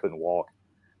nerve, and I couldn't walk.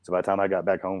 So by the time I got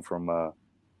back home from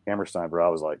Hammerstein, bro, I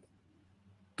was like,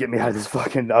 get me out of this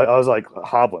fucking. I was like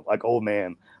hobbling, like old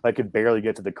man. I could barely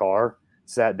get to the car,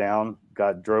 sat down,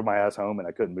 drove my ass home, and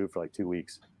I couldn't move for like 2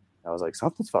 weeks. I was like,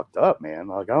 something's fucked up, man.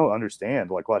 Like, I don't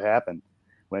understand like what happened.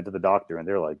 Went to the doctor, and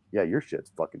they're like, yeah, your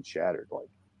shit's fucking shattered. Like,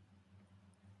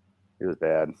 it was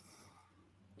bad.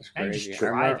 Now you just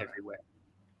drive everywhere.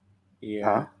 Yeah.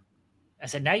 Huh? I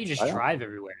said, now you just drive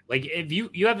everywhere. Like, if you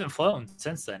haven't flown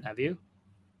since then, have you?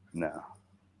 No.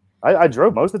 I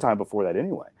drove most of the time before that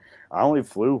anyway. I only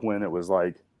flew when it was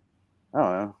like, I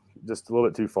don't know, just a little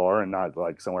bit too far and not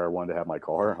like somewhere I wanted to have my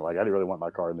car. Like, I didn't really want my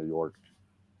car in New York.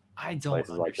 I don't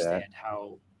understand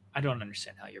how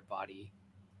your body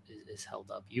is held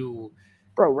up.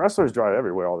 Bro, wrestlers drive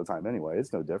everywhere all the time anyway.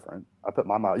 It's no different. I put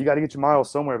my miles. You got to get your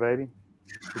miles somewhere, baby.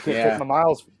 You can't take my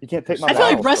miles. You can't take my miles. I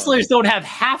feel like wrestlers don't have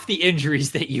half the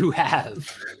injuries that you have.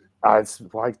 Why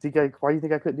do you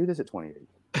think I couldn't do this at 28?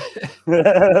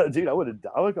 Dude, I would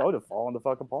have fallen the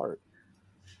fucking apart.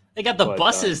 They got the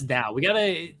buses now. We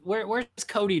gotta. Where's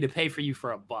Cody to pay for you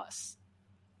for a bus?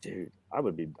 Dude, I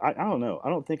don't know. I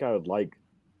don't think I would like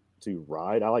to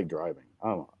ride. I like driving.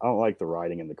 I don't like the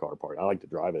riding in the car part. I like to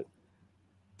drive it.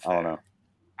 Fair. I don't know.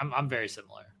 I'm very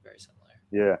similar. Very similar.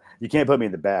 Yeah, you can't put me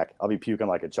in the back. I'll be puking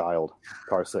like a child,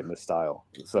 car sickness style.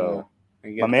 So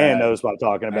My man knows what I'm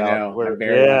talking about. My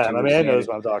man knows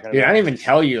what I'm talking about. Dude, I didn't even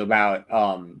tell you about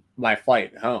my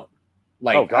flight home.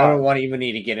 Like, I don't even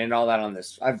need to get into all that on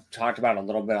this. I've talked about it a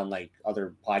little bit on like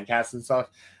other podcasts and stuff.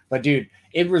 But dude,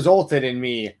 it resulted in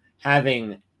me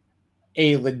having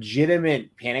a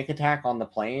legitimate panic attack on the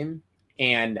plane,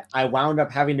 and I wound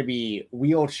up having to be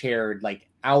wheelchaired like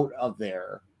out of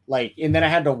there. Like, and then I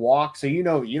had to walk. So you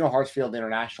know Hartsfield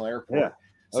International Airport. Yeah.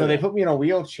 So they put me in a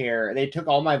wheelchair. They took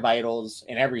all my vitals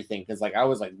and everything because like I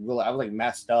was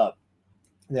messed up.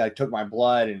 They like took my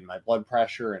blood and my blood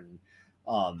pressure and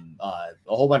a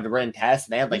whole bunch of random tests.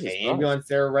 And they had like an ambulance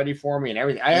there ready for me and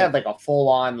everything. I had like a full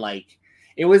on like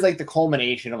it was like the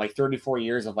culmination of like 34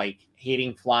 years of like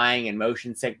hating flying and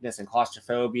motion sickness and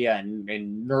claustrophobia and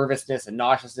nervousness and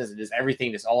nauseousness and just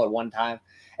everything just all at one time.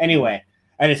 Anyway.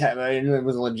 It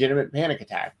was a legitimate panic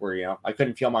attack where I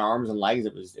couldn't feel my arms and legs.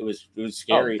 It was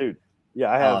scary. Oh, dude.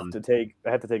 Yeah, I have to take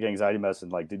anxiety medicine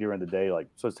like during the day, like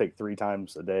supposed to take 3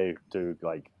 times a day to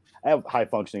like I have high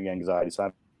functioning anxiety, so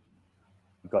I'm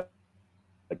like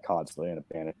constantly in a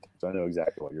panic. So I know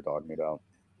exactly what you're talking about.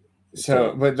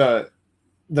 So, but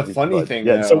the funny thing,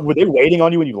 yeah. So were they waiting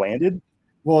on you when you landed?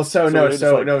 Well, so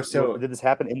did this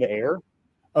happen in the air?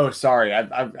 Oh, sorry.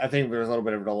 I think there was a little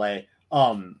bit of a delay.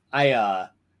 It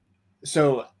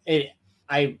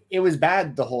was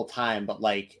bad the whole time, but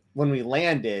like when we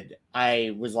landed,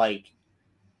 I was like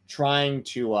trying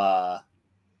to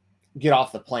get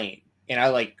off the plane and I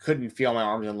like couldn't feel my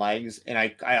arms and legs. And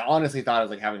I honestly thought I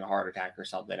was like having a heart attack or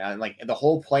something. And like the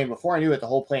whole plane, before I knew it, the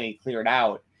whole plane had cleared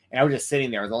out and I was just sitting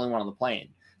there. I was the only one on the plane.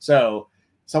 So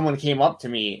someone came up to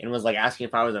me and was like asking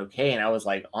if I was okay. And I was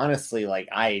like, honestly,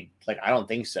 I don't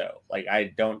think so.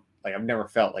 I've never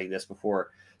felt like this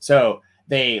before. So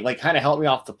they like kind of helped me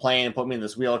off the plane and put me in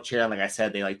this wheelchair. And like I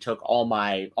said, they like took all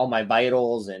my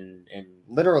vitals and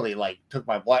literally like took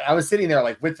my blood. I was sitting there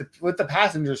like with the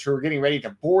passengers who were getting ready to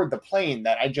board the plane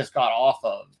that I just got off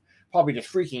of, probably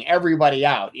just freaking everybody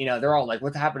out. They're all like,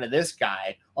 what happened to this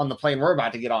guy on the plane we're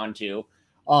about to get onto?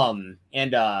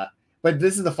 But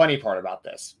this is the funny part about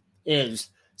this is,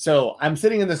 so I'm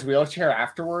sitting in this wheelchair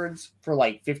afterwards for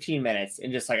like 15 minutes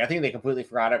and just like, I think they completely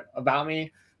forgot about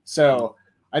me. So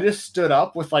I just stood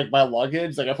up with like my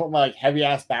luggage. Like I put my like heavy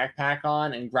ass backpack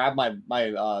on and grabbed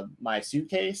my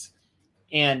suitcase.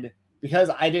 And because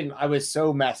I was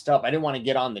so messed up, I didn't want to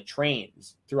get on the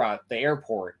trains throughout the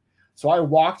airport. So I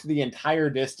walked the entire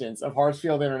distance of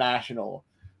Hartsfield International.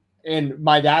 And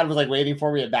my dad was like waiting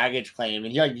for me at baggage claim,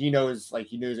 and he knew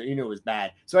it was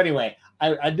bad. So anyway,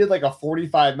 I did like a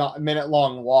 45-minute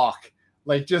long walk,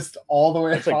 like just all the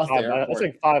way across the airport. It's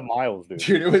like 5 miles, dude.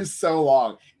 Dude, it was so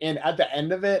long. And at the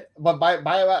end of it, but by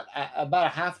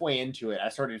about halfway into it, I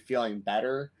started feeling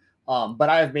better. But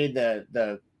I have made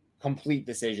the complete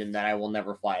decision that I will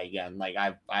never fly again. Like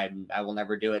I will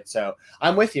never do it. So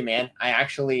I'm with you, man. I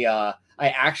actually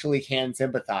can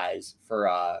sympathize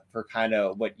for kind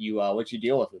of what you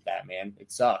deal with that, man.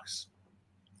 It sucks.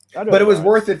 But it was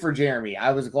worth it for Jeremy.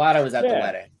 I was glad I was at the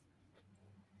wedding.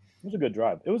 It was a good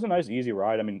drive. It was a nice, easy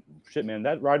ride. I mean, shit, man,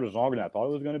 that ride was longer than I thought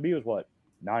it was going to be. It was what,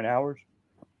 9 hours?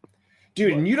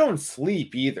 Dude, and you don't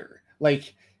sleep either.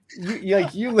 Like,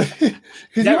 because you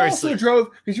also drove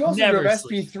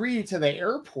SP3 to the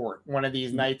airport one of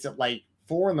these nights at like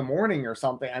 4 a.m. or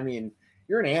something. I mean,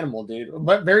 you're an animal, dude,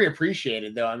 but very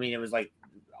appreciated though. I mean, it was like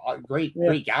a great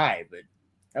guy, but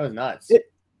that was nuts.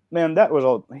 Man, that was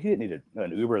all. He didn't need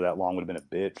an Uber that long. Would have been a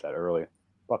bitch that early.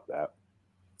 Fuck that.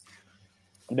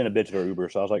 I've been a bitch for Uber,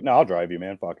 so I was like, no, I'll drive you,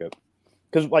 man. Fuck it.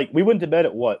 Because like we went to bed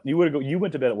at what? You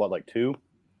went to bed at what, like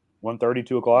 1:30,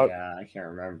 2 o'clock? Yeah, I can't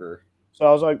remember. So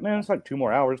I was like, man, it's like 2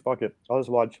 more hours. Fuck it. I'll just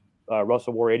watch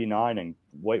Russell War 89 and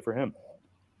wait for him.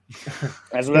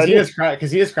 Because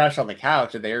he just crashed on the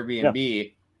couch at the Airbnb. Yeah.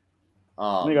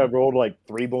 I think I rolled like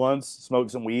 3 blunts,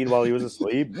 smoked some weed while he was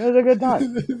asleep. It was a good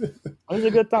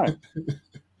time.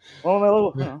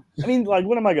 Well, I mean, like,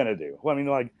 what am I gonna do? Well, I mean,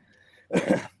 like,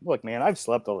 look, man, I've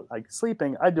slept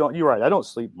sleeping. You're right. I don't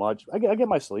sleep much. I get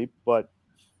my sleep, but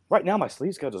right now my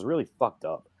sleep schedule is really fucked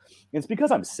up. And it's because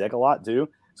I'm sick a lot too.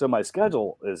 So my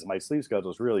sleep schedule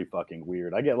is really fucking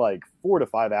weird. I get like 4 to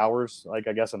 5 hours, like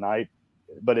I guess a night,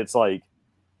 but it's like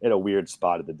in a weird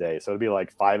spot of the day. So it'd be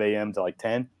like 5 a.m. to like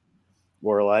 10,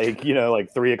 or like,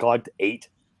 like 3 o'clock to 8,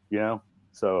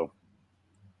 so,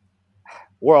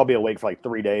 or I'll be awake for like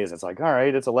 3 days. It's like, all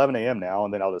right, it's 11 a.m. now.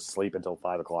 And then I'll just sleep until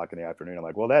 5 o'clock in the afternoon. I'm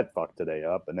like, well, that fucked today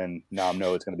up. And then now I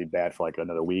know it's going to be bad for like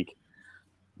another week,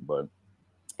 but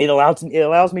it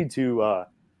allows me to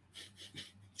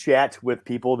chat with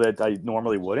people that I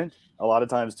normally wouldn't a lot of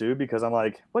times too, because I'm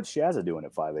like, what's Shazza doing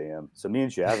at 5 a.m.? So me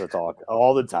and Shazza talk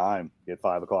all the time at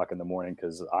 5 o'clock in the morning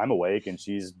because I'm awake and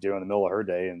she's doing the middle of her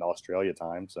day in Australia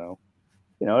time. So,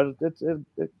 you know, it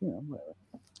whatever.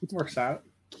 It works out.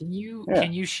 Can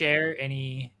you share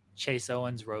any Chase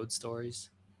Owens road stories?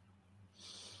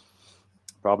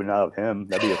 Probably not of him.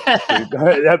 That'd be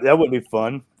that would be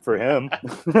fun for him.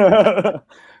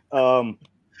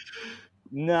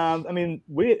 No, I mean,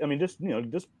 just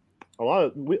a lot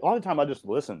of the time I just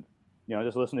listened. You know, I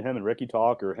just listened to him and Ricky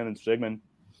talk, or him and Sigmund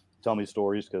tell me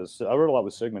stories, because I wrote a lot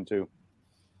with Sigmund too.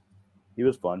 He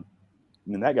was fun. I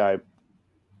mean, that guy,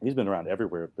 he's been around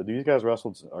everywhere. But these guys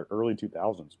wrestled early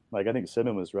 2000s. Like, I think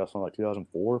Sigmund was wrestling like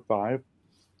 2004 or 5.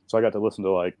 So I got to listen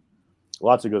to like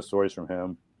lots of good stories from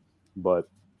him. But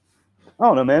I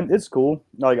don't know, man. It's cool.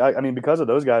 Like, I mean, because of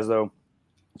those guys, though,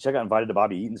 I got invited to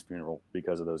Bobby Eaton's funeral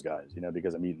because of those guys, you know,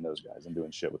 because I'm meeting those guys and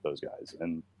doing shit with those guys.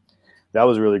 And that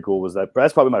was really cool.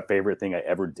 That's probably my favorite thing I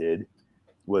ever did,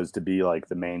 was to be like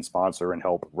the main sponsor and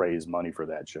help raise money for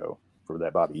that show, for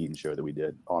that Bobby Eaton show that we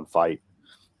did on Fight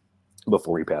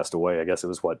before he passed away. I guess it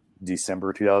was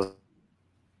December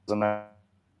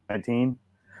 2019.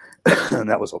 And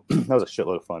that was a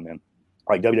shitload of fun, man.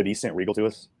 Like, WWE sent Regal to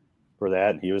us for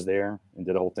that, and he was there and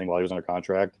did a whole thing while he was under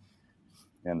contract.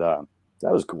 And that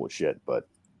was cool as shit. But,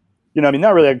 you know, I mean,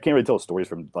 not really. I can't really tell stories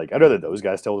from, like, I'd rather those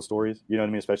guys tell the stories, you know what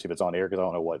I mean? Especially if it's on air, because I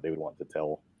don't know what they would want to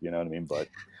tell, you know what I mean? But,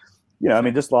 you know, I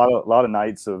mean, just a lot of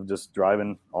nights of just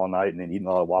driving all night and then eating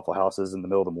a lot of Waffle Houses in the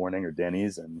middle of the morning, or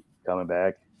Denny's, and coming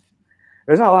back.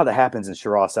 There's not a lot that happens in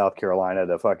Cheraw, South Carolina,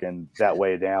 that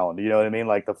way down. You know what I mean?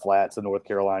 Like the flats of North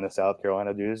Carolina, South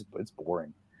Carolina, dude, it's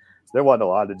boring. So there wasn't a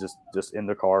lot of just in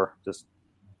the car, just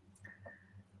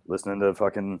listening to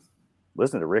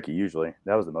Ricky. Usually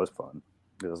that was the most fun.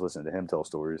 Just listening to him tell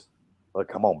stories. Like,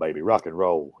 come on, baby, rock and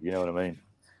roll. You know what I mean?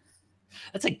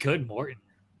 That's a good Morton.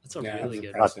 That's a really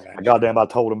good. I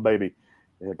told him, baby.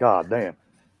 Yeah, goddamn.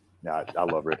 No, I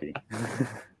love Ricky.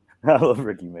 I love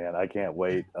Ricky, man. I can't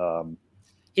wait.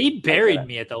 He buried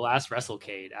me at the last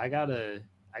WrestleCade. I gotta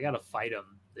fight him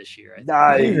this year.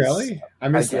 Nice. Really? I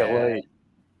missed that. Wait.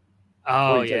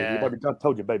 Oh yeah. I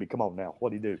told you, baby. Come on now.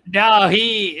 What do you do? No,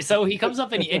 he comes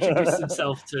up and he introduces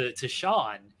himself to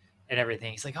Sean and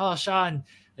everything. He's like, "Oh, Sean,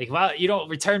 like, wow, you don't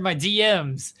return my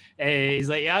DMs." And he's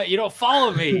like, "Yeah, you don't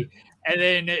follow me." And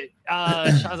then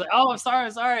Sean's like, "Oh, I'm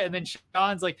sorry." And then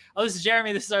Sean's like, "Oh, this is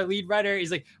Jeremy. This is our lead writer." He's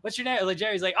like, "What's your name?" I was like,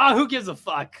 Jeremy's like, "Oh, who gives a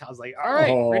fuck?" I was like, "All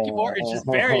right, Ricky Morton's just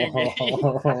burying me."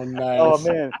 Oh, nice. Oh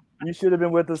man, you should have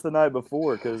been with us the night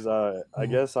before, because I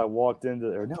guess I walked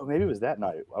into, or no, maybe it was that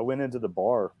night. I went into the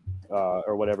bar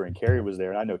or whatever, and Carrie was there,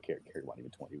 and I know Carrie wasn't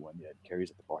even 21 yet. Carrie's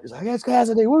at the bar. He's like, "It's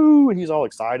Cassidy, woo!" And he's all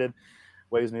excited,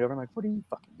 waves me over. I'm like, "What are you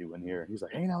fucking doing here?" He's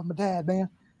like, "Hanging out with my dad, man."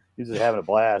 He's just having a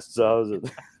blast. So I was.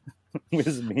 I'm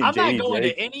not going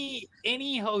to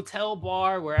any hotel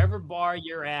bar, wherever bar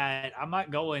you're at. I'm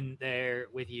not going there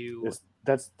with you.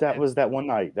 That was that one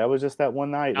night. That was just that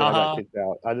one night that I got kicked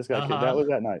out. I just got kicked. That was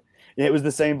that night. It was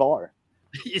the same bar.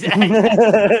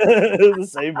 It was the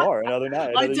same bar another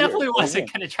night. I definitely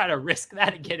wasn't going to try to risk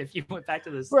that again if you went back to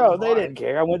this. Bro, they didn't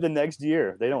care. I went the next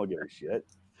year. They don't give a shit.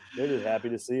 They're just happy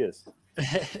to see us.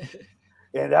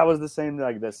 And that was the same,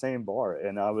 like that same bar.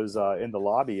 And I was in the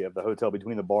lobby of the hotel,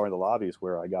 between the bar and the lobby is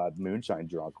where I got moonshine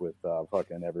drunk with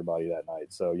fucking everybody that night.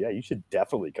 So yeah, you should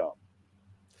definitely come.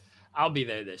 I'll be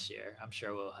there this year. I'm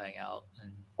sure we'll hang out.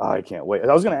 I can't wait.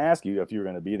 I was going to ask you if you were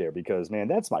going to be there, because man,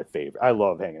 that's my favorite. I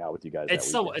love hanging out with you guys. It's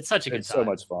such a good time. It's so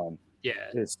much fun. Yeah,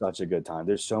 it's such a good time.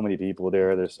 There's so many people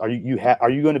there. Are you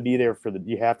going to be there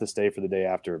you have to stay for the day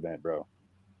after event, bro?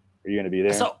 Are you going to be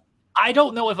there? So I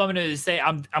don't know if I'm going to say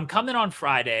I'm coming on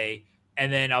Friday,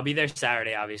 and then I'll be there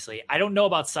Saturday, obviously. I don't know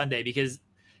about Sunday, because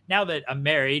now that I'm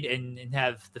married and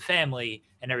have the family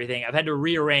and everything, I've had to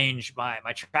rearrange my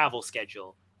travel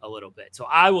schedule a little bit. So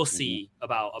I will see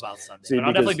about Sunday. But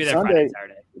I'll definitely be there Friday and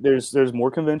Saturday. There's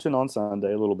more convention on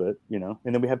Sunday a little bit, you know,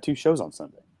 and then we have 2 shows on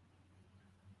Sunday.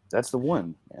 That's the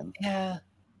one, man. Yeah.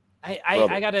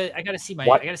 I gotta see my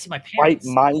parents.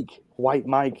 White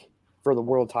Mike for the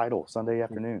world title Sunday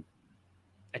afternoon.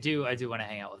 I do want to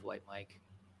hang out with White Mike.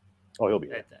 Oh, he'll be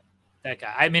there. That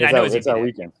guy. I mean, I know it's our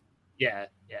weekend. Yeah.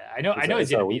 I know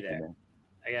he's gonna be there.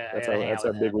 That's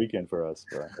a big weekend for us,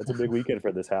 bro. That's a big weekend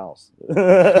for this house.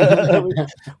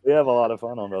 We have a lot of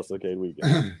fun on WrestleCade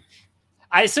weekend.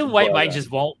 I assume White Mike just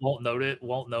won't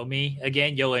know me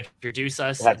again. You'll introduce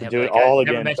us. Have to do it all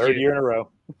again, 3rd year in a row.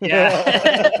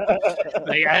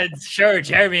 Yeah. Sure,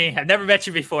 Jeremy. I've never met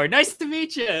you before. Nice to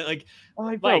meet you. Like,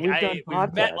 bro, Mike, we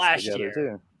met last year.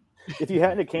 Too. if you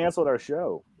hadn't canceled our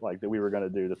show like that we were going to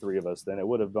do, the three of us, then it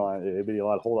would have gone. It'd be a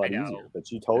whole lot easier.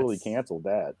 But you totally canceled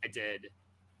that. I did.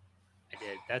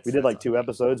 We did like 2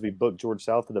 episodes. We booked George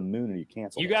South to the moon, and you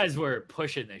canceled. You guys were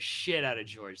pushing the shit out of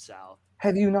George South.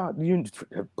 Have you not?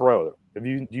 Bro,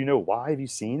 do you know why? Have you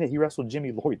seen it? He wrestled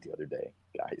Jimmy Lloyd the other day,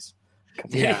 guys.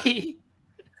 Yeah.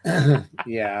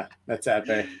 Yeah, that's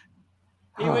epic.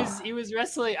 He was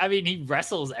wrestling. I mean, he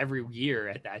wrestles every year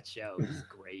at that show. It's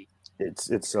great.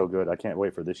 It's so good. I can't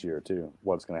wait for this year too.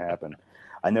 What's going to happen?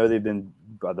 I know they've been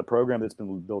the program that's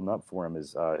been building up for him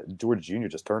is George Jr.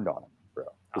 just turned on him, bro.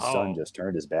 His son just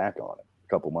turned his back on him a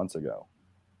couple months ago,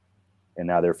 and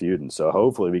now they're feuding. So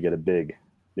hopefully we get a big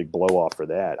blow off for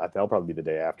that. That'll probably be the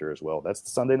day after as well. That's the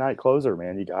Sunday night closer,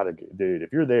 man. You gotta, dude.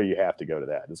 If you're there, you have to go to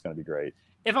that. It's going to be great.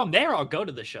 If I'm there, I'll go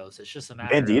to the shows. It's just a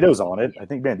matter. Bandito's on it. I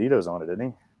think Bandito's on it, isn't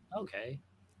he? Okay.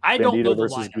 I don't know the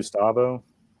versus lineup. Gustavo.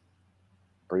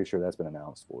 Pretty sure that's been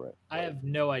announced for it. I have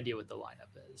no idea what the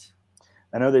lineup is.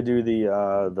 I know they do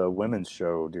the women's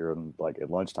show during like at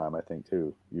lunchtime, I think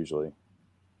too, usually.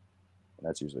 And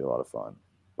that's usually a lot of fun.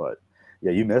 But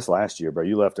yeah, you missed last year, bro.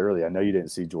 You left early. I know you didn't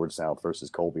see George South versus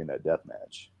Colby in that death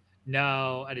match.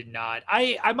 No, I did not.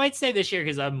 I might say this year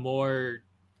because I'm more,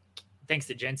 thanks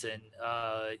to Jensen,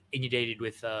 inundated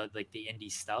with like the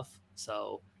indie stuff.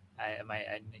 So I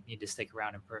need to stick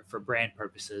around for brand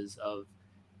purposes of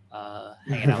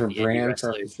hanging out with the indie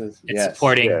wrestlers and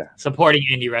supporting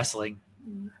indie wrestling.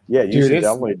 Yeah, you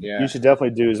should definitely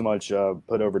do as much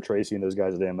put over Tracy and those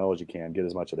guys at AML as you can. Get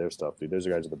as much of their stuff, dude. Those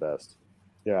guys are the best.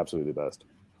 They're absolutely the best.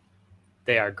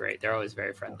 They are great. They're always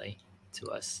very friendly to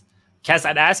us. Cass,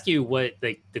 I'd ask you what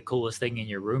like the coolest thing in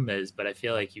your room is, but I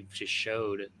feel like you've just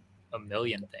showed a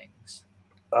million things.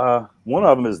 One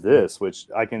of them is this, which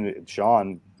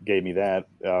Sean gave me that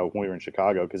when we were in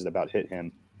Chicago because it about hit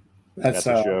him. That's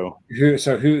the show.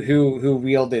 Who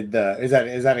wielded is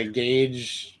that a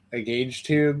gauge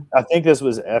tube? I think this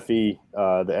was Effie,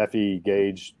 the Effie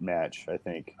Gage match. I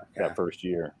think that first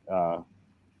year,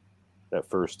 that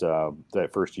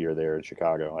first year there in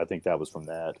Chicago. I think that was from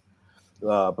that.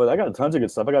 But I got tons of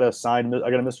good stuff. I got a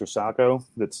Mr. Sacco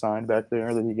that's signed back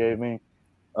there that he gave me.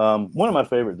 One of my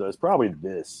favorites though is probably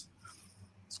this.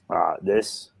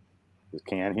 This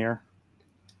can here.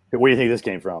 Where do you think this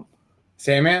came from?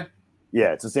 Sandman?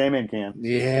 Yeah, it's a Sandman can.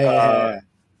 Yeah.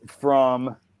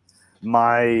 From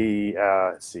my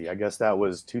I guess that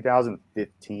was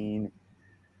 2015.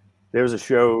 There was a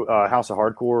show, House of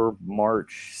Hardcore,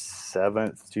 March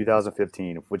 7th,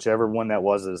 2015. Whichever one that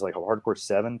was is like a Hardcore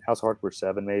 7, House of Hardcore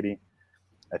 7 maybe.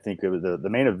 I think it was the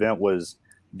main event was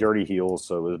Dirty Heels,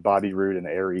 so it was Bobby Roode and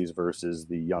Aries versus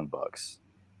the Young Bucks.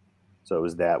 So it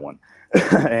was that one.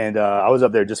 And I was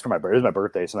up there just for my birthday. It was my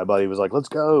birthday, so my buddy was like, let's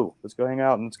go hang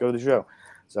out and let's go to the show.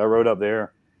 So I rode up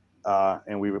there,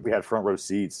 and we had front row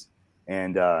seats.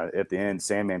 And at the end,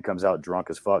 Sandman comes out drunk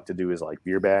as fuck to do his like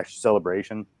beer bash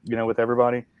celebration, with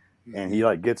everybody. And he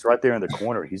like gets right there in the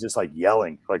corner. He's just like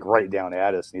yelling, like right down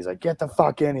at us. And he's like, "Get the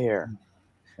fuck in here!"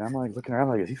 And I'm like looking around,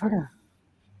 like, is he fucking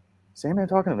Sandman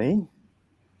talking to me?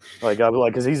 Like, I'm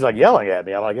like, because he's like yelling at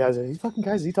me. I'm like, guys, these fucking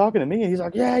guys, is he talking to me? And he's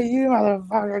like, yeah, you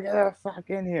motherfucker, get the fuck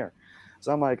in here.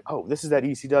 So I'm like, oh, this is that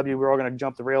ECW. We're all gonna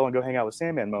jump the rail and go hang out with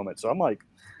Sandman moment. So I'm like,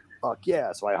 fuck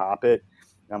yeah. So I hop it.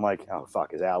 And I'm like, oh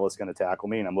fuck, is Atlas gonna tackle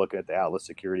me? And I'm looking at the Atlas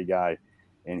security guy,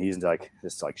 and he's like,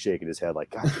 just like shaking his head,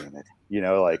 like, God damn it,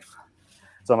 like.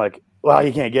 So I'm like, well,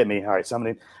 he can't get me. All right, it's time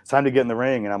to get in the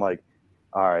ring. And I'm like,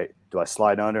 all right, do I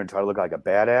slide under and try to look like a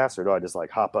badass, or do I just like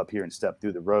hop up here and step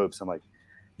through the ropes? I'm like,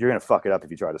 you're gonna fuck it up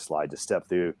if you try to slide. Just step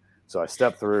through. So I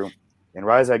step through, and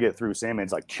right as I get through,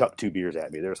 Sandman's like chucked 2 beers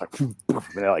at me. They're just like, and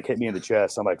they like hit me in the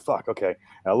chest. I'm like, fuck, okay.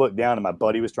 And I look down, and my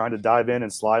buddy was trying to dive in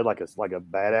and slide like a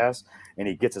badass, and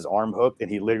he gets his arm hooked, and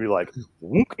he literally like,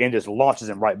 whoop, and just launches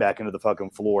him right back into the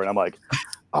fucking floor. And I'm like,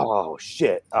 oh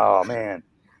shit, oh man.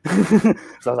 So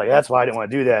I was like, that's why I didn't want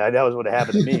to do that. That was what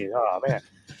happened to me. Oh man.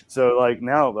 So like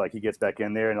now, like he gets back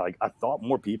in there, and like I thought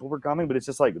more people were coming, but it's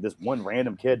just like this one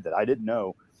random kid that I didn't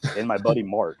know, and my buddy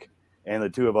Mark, and the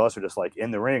two of us are just like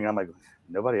in the ring. And I'm like,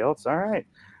 nobody else, all right.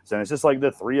 So it's just like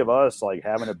the 3 of us like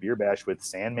having a beer bash with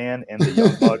Sandman and the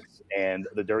Young Bucks and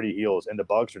the Dirty Heels, and the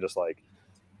Bucks are just like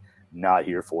not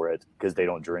here for it because they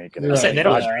don't drink, and they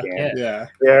don't drink. Yeah,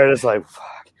 they're just like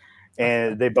fuck.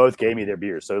 And they both gave me their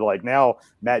beers. So like now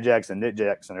Matt Jackson, Nick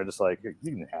Jackson are just like,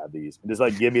 you can have these. And just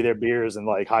like give me their beers and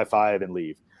like high five and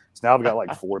leave. So now I've got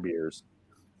like 4 beers.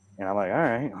 And I'm like, all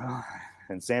right.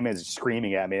 And Sandman's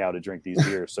screaming at me how to drink these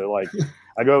beers. So like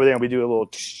I go over there and we do a little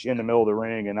in the middle of the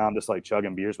ring, and I'm just like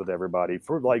chugging beers with everybody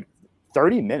for like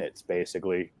 30 minutes,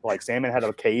 basically. Like, Sandman had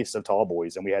a case of Tall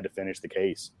Boys, and we had to finish the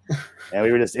case. And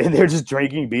we were just in there just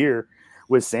drinking beer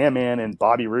with Sandman and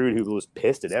Bobby Roode, who was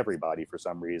pissed at everybody for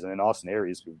some reason. And Austin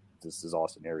Aries, this is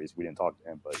Austin Aries. We didn't talk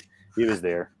to him, but he was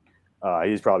there.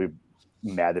 He was probably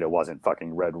mad that it wasn't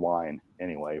fucking red wine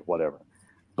anyway, whatever.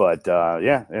 But,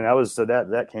 yeah, and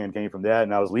that can came from that.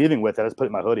 And I was leaving with it. I just put it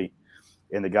in my hoodie.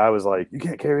 And the guy was like, "You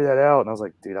can't carry that out." And I was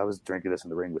like, "Dude, I was drinking this in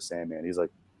the ring with Sandman." He's like,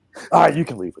 "All right, you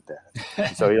can leave with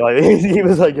that." So he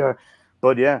was like,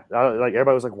 but yeah, like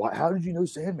everybody was like, "Why? How did you know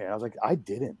Sandman?" I was like, "I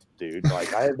didn't, dude.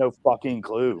 Like, I had no fucking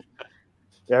clue."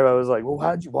 Everybody was like, "Well,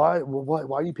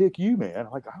 why do you pick you, man?"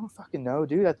 I'm like, "I don't fucking know,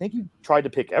 dude. I think you tried to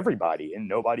pick everybody and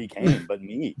nobody came but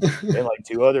me and like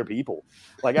 2 other people.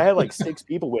 Like, I had like 6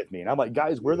 people with me, and I'm like,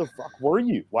 guys, where the fuck were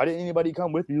you? Why didn't anybody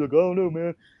come with me?" Like, "Oh no,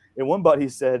 man." And one buddy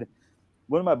said,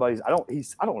 one of my buddies, I don't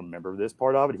remember this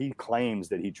part of it. He claims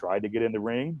that he tried to get in the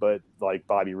ring, but like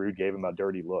Bobby Roode gave him a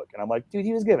dirty look. And I'm like, dude,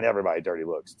 he was giving everybody dirty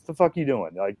looks. What the fuck are you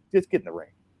doing? Like, just get in the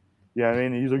ring. You know what I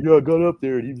mean? And he's like, "Yeah, I got up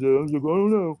there." And I was like, "I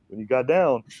don't know." When he got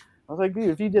down, I was like,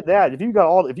 dude, if you did that, if you got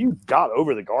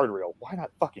over the guardrail, why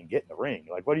not fucking get in the ring?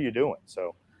 Like, what are you doing?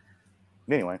 So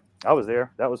anyway, I was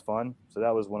there. That was fun. So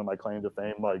that was one of my claim to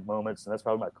fame like moments. And that's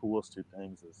probably my coolest 2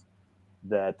 things is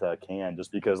that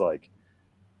just because like,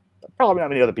 probably not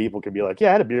many other people could be like, "Yeah,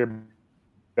 I had a beer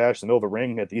bash in the middle of a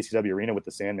ring at the ECW arena with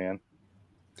the Sandman."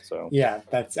 So yeah,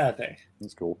 that's epic.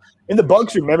 That's cool. And the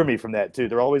Bucks remember me from that too.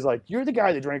 They're always like, "You're the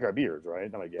guy that drank our beers, right?"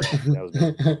 I'm like, "Yeah, that was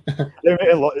me."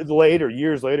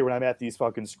 Years later, when I'm at these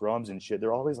fucking scrums and shit,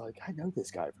 they're always like, "I know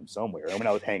this guy from somewhere." And when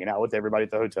I was hanging out with everybody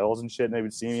at the hotels and shit, and they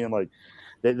would see me, I'm like,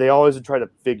 they always would try to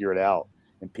figure it out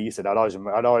and piece it. I'd always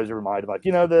remind them, like,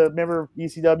 remember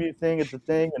ECW thing at the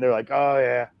thing? And they're like,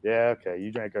 "Oh yeah, okay,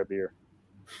 you drank our beer."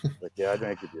 Like, "Yeah, I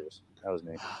drank your beers." That was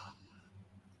me.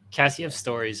 Cass, you have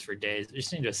stories for days. We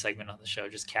just need a segment on the show.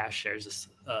 Just Cass shares a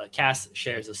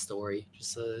story.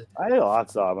 I had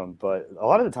lots of them, but a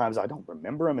lot of the times I don't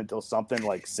remember them until something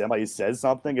like somebody says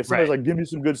something. If somebody's like, "Give me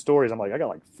some good stories," I'm like, "I got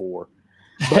like 4."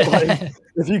 But like,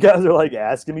 if you guys are like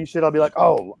asking me shit, I'll be like,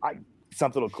 "Oh,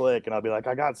 something will click," and I'll be like,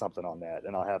 "I got something on that,"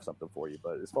 and I'll have something for you.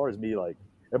 But as far as me, like,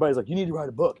 everybody's like, "You need to write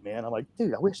a book, man." I'm like,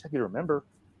 "Dude, I wish I could remember.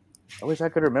 I wish I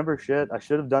could remember shit. I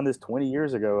should have done this 20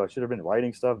 years ago. I should have been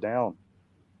writing stuff down,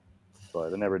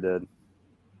 but I never did."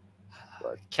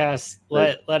 But Cass,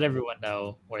 let everyone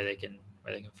know where they can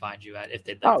find you at if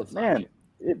they'd like to find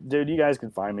you. Dude, you guys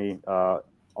can find me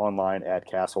online at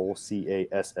Casshole,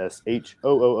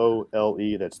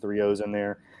 CASSHOOOLE. That's 3 O's in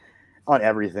there on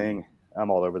everything. I'm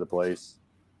all over the place.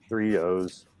 3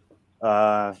 O's.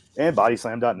 And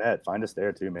bodyslam.net. Find us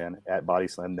there too, man. At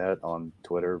bodyslamnet on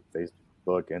Twitter,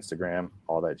 Facebook, Instagram,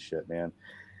 all that shit, man.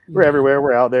 We're everywhere.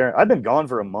 We're out there. I've been gone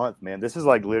for a month, man. This is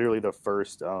like literally the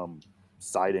first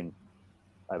sighting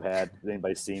I've had. Has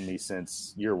anybody seen me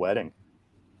since your wedding?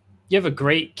 You have a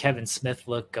great Kevin Smith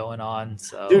look going on.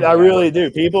 So, dude, I really do.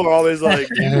 People are always like,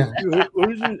 who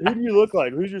do you look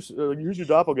like? Who's your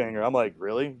doppelganger? I'm like,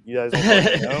 really? You guys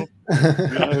don't know?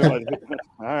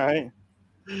 All right.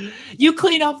 You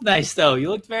clean up nice though. You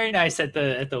looked very nice at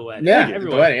the wedding. Yeah, at the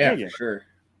wedding, yeah, for sure.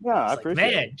 Yeah, I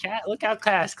appreciate it. Man, look how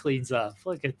Cass cleans up.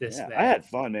 Look at this, man. I had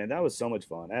fun, man. That was so much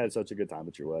fun. I had such a good time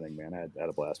at your wedding, man. I had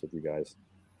a blast with you guys.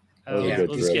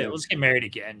 Let's get married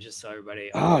again, just so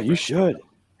everybody. Oh, you should.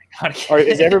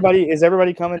 Is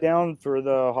everybody coming down for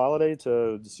the holiday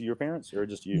to see your parents, or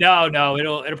just you? No,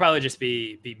 it'll probably just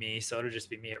be me. So it'll just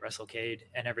be me at WrestleCade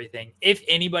and everything. If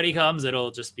anybody comes,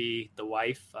 it'll just be the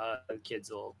wife. The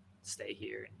kids will stay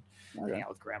here and hang out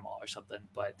with grandma or something.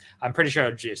 But I'm pretty sure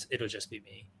it'll just be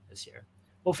me this year.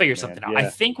 We'll figure something out. I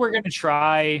think we're gonna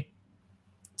try.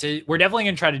 We're definitely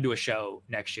going to try to do a show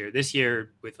next year. This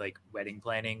year with like wedding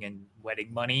planning and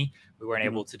wedding money, we weren't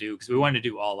able to do because we wanted to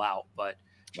do all out, but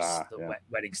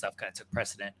wedding stuff kind of took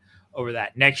precedent over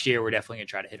that. Next year, we're definitely going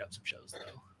to try to hit up some shows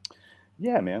though.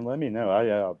 Yeah, man, let me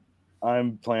know.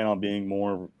 I'm planning on being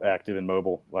more active and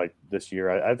mobile like this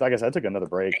year. I guess I took another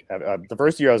break. The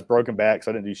first year I was broken back, so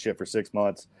I didn't do shit for 6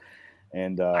 months.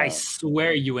 And I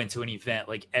swear you went to an event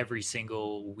like every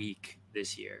single week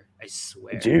this year. I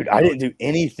swear. Dude, I didn't do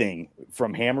anything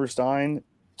from Hammerstein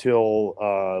till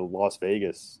Las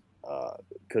Vegas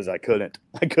because I couldn't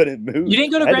move. You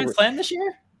didn't go to Grand Slam this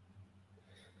year?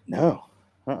 No.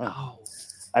 Oh.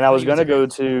 And I was gonna go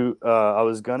to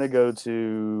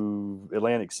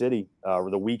Atlantic City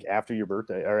the week after your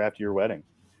birthday or after your wedding.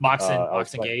 Mox and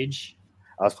Gage.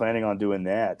 I was planning on doing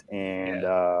that, and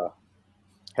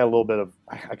had a little bit of.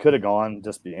 I could have gone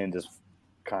just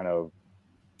kind of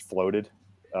floated,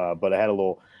 but I had a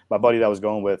little. My buddy that I was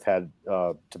going with had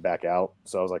to back out,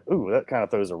 so I was like, "Ooh, that kind of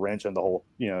throws a wrench in the whole."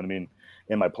 You know what I mean?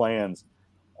 in my plans.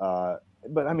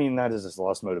 But I mean, that is just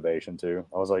lost motivation too.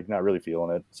 I was like not really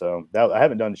feeling it. So I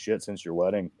haven't done shit since your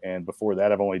wedding, and before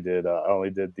that, I only did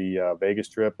the Vegas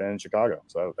trip and Chicago.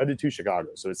 So I did 2 Chicago.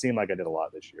 So it seemed like I did a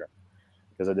lot this year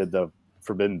because I did the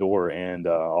Forbidden Door and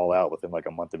All Out within like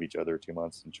a month of each other, 2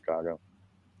 months in Chicago.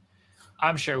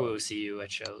 I'm sure we'll see you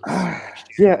at shows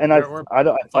next year. Yeah, and I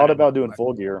thought about doing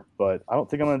Full Gear, but I don't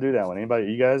think I'm going to do that one.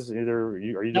 Anybody? You guys? Are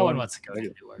you? No one wants to go to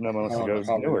Newark. No one wants to go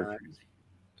to Newark.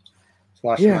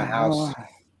 Washing my house.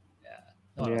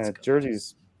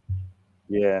 Jersey's.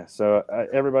 Yeah, so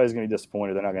everybody's going to be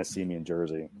disappointed. They're not going to see me in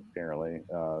Jersey, apparently,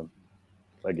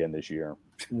 again this year.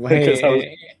 But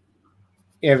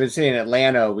see, in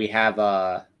Atlanta, we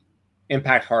have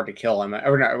Impact Hard to Kill.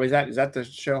 Is that the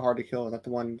show Hard to Kill? Is that the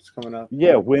one that's coming up?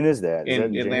 Yeah, when is that? Is in that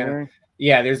in Atlanta? January?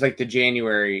 Yeah, there's like the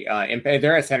January Impact.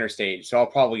 They're at Center Stage, so I'll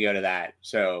probably go to that.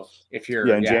 So if you're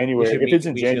in January, if it's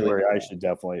in January,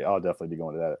 I'll definitely be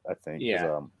going to that. I think.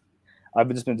 Yeah. I've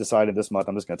just been decided this month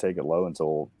I'm just going to take it low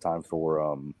until time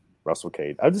for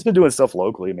WrestleCade. I've just been doing stuff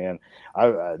locally, man.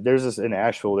 There's this in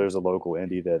Asheville. There's a local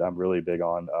indie that I'm really big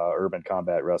on, Urban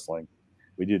Combat Wrestling.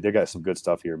 They got some good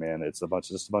stuff here, man. It's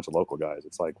just a bunch of local guys.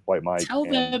 It's like White Mike. Tell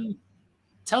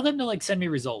them to like send me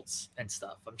results and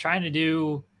stuff. I'm trying to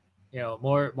do,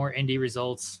 more indie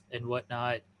results and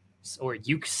whatnot, or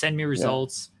you send me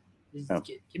results. Yeah.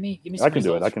 Give me. Some I can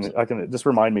do it. I can. Just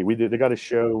remind me. They got a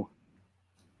show.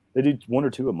 They do 1 or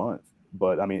 2 a month,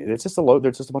 but I mean, it's just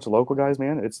there's just a bunch of local guys,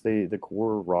 man. It's the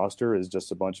core roster is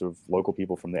just a bunch of local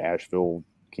people from the Asheville,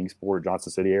 Kingsport,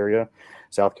 Johnson City area,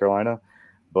 South Carolina.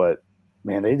 But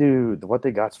man, they do what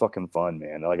they got's fucking fun,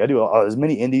 man. Like I do as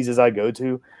many indies as I go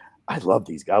to. I love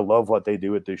these guys. I love what they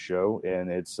do at this show, and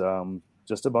it's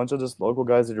just a bunch of just local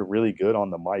guys that are really good on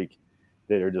the mic,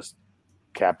 that are just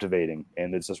captivating,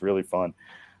 and it's just really fun.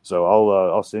 So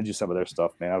I'll send you some of their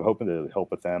stuff, man. I'm hoping to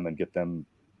help with them and get them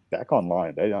back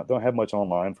online. They don't have much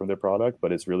online from their product,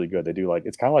 but it's really good. They do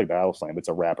it's kind of like Battle Slam. It's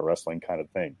a rap wrestling kind of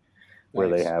thing, where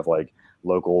they have like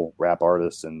local rap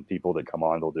artists and people that come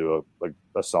on. They'll do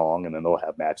a song, and then they'll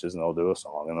have matches, and they'll do a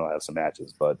song, and they'll have some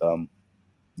matches. But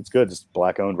it's good. Just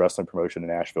black-owned wrestling promotion in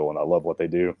Asheville, and I love what they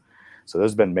do. So this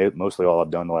has been mostly all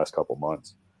I've done the last couple of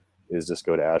months, is just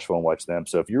go to Asheville and watch them.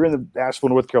 So if you're in the Asheville,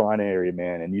 North Carolina area,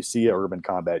 man, and you see an Urban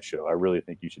Combat show, I really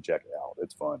think you should check it out.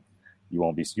 It's fun. You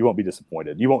won't be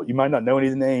disappointed. You might not know any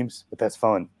of the names, but that's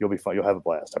fun. You'll be fun. You'll have a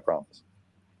blast. I promise.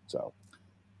 So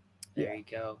there you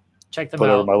go. Check them out. Put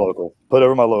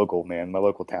over my local, man. My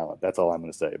local talent. That's all I'm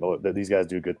going to say. But these guys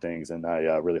do good things, and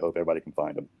I really hope everybody can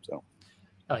find them. So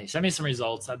send me some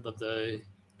results. I'd love to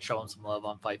show them some love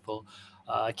on Fightful.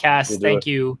 Cass, thank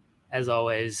you as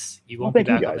always. You won't be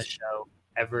back on the show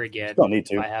ever again. Don't need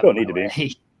to. Don't need to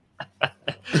be.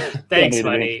 Thanks,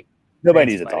 buddy.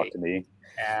 Nobody needs to talk to me.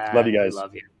 Love you guys.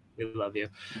 We love you.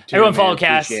 Everyone follow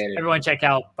Cass. Everyone check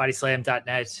out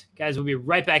bodyslam.net. Guys, we'll be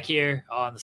right back here on the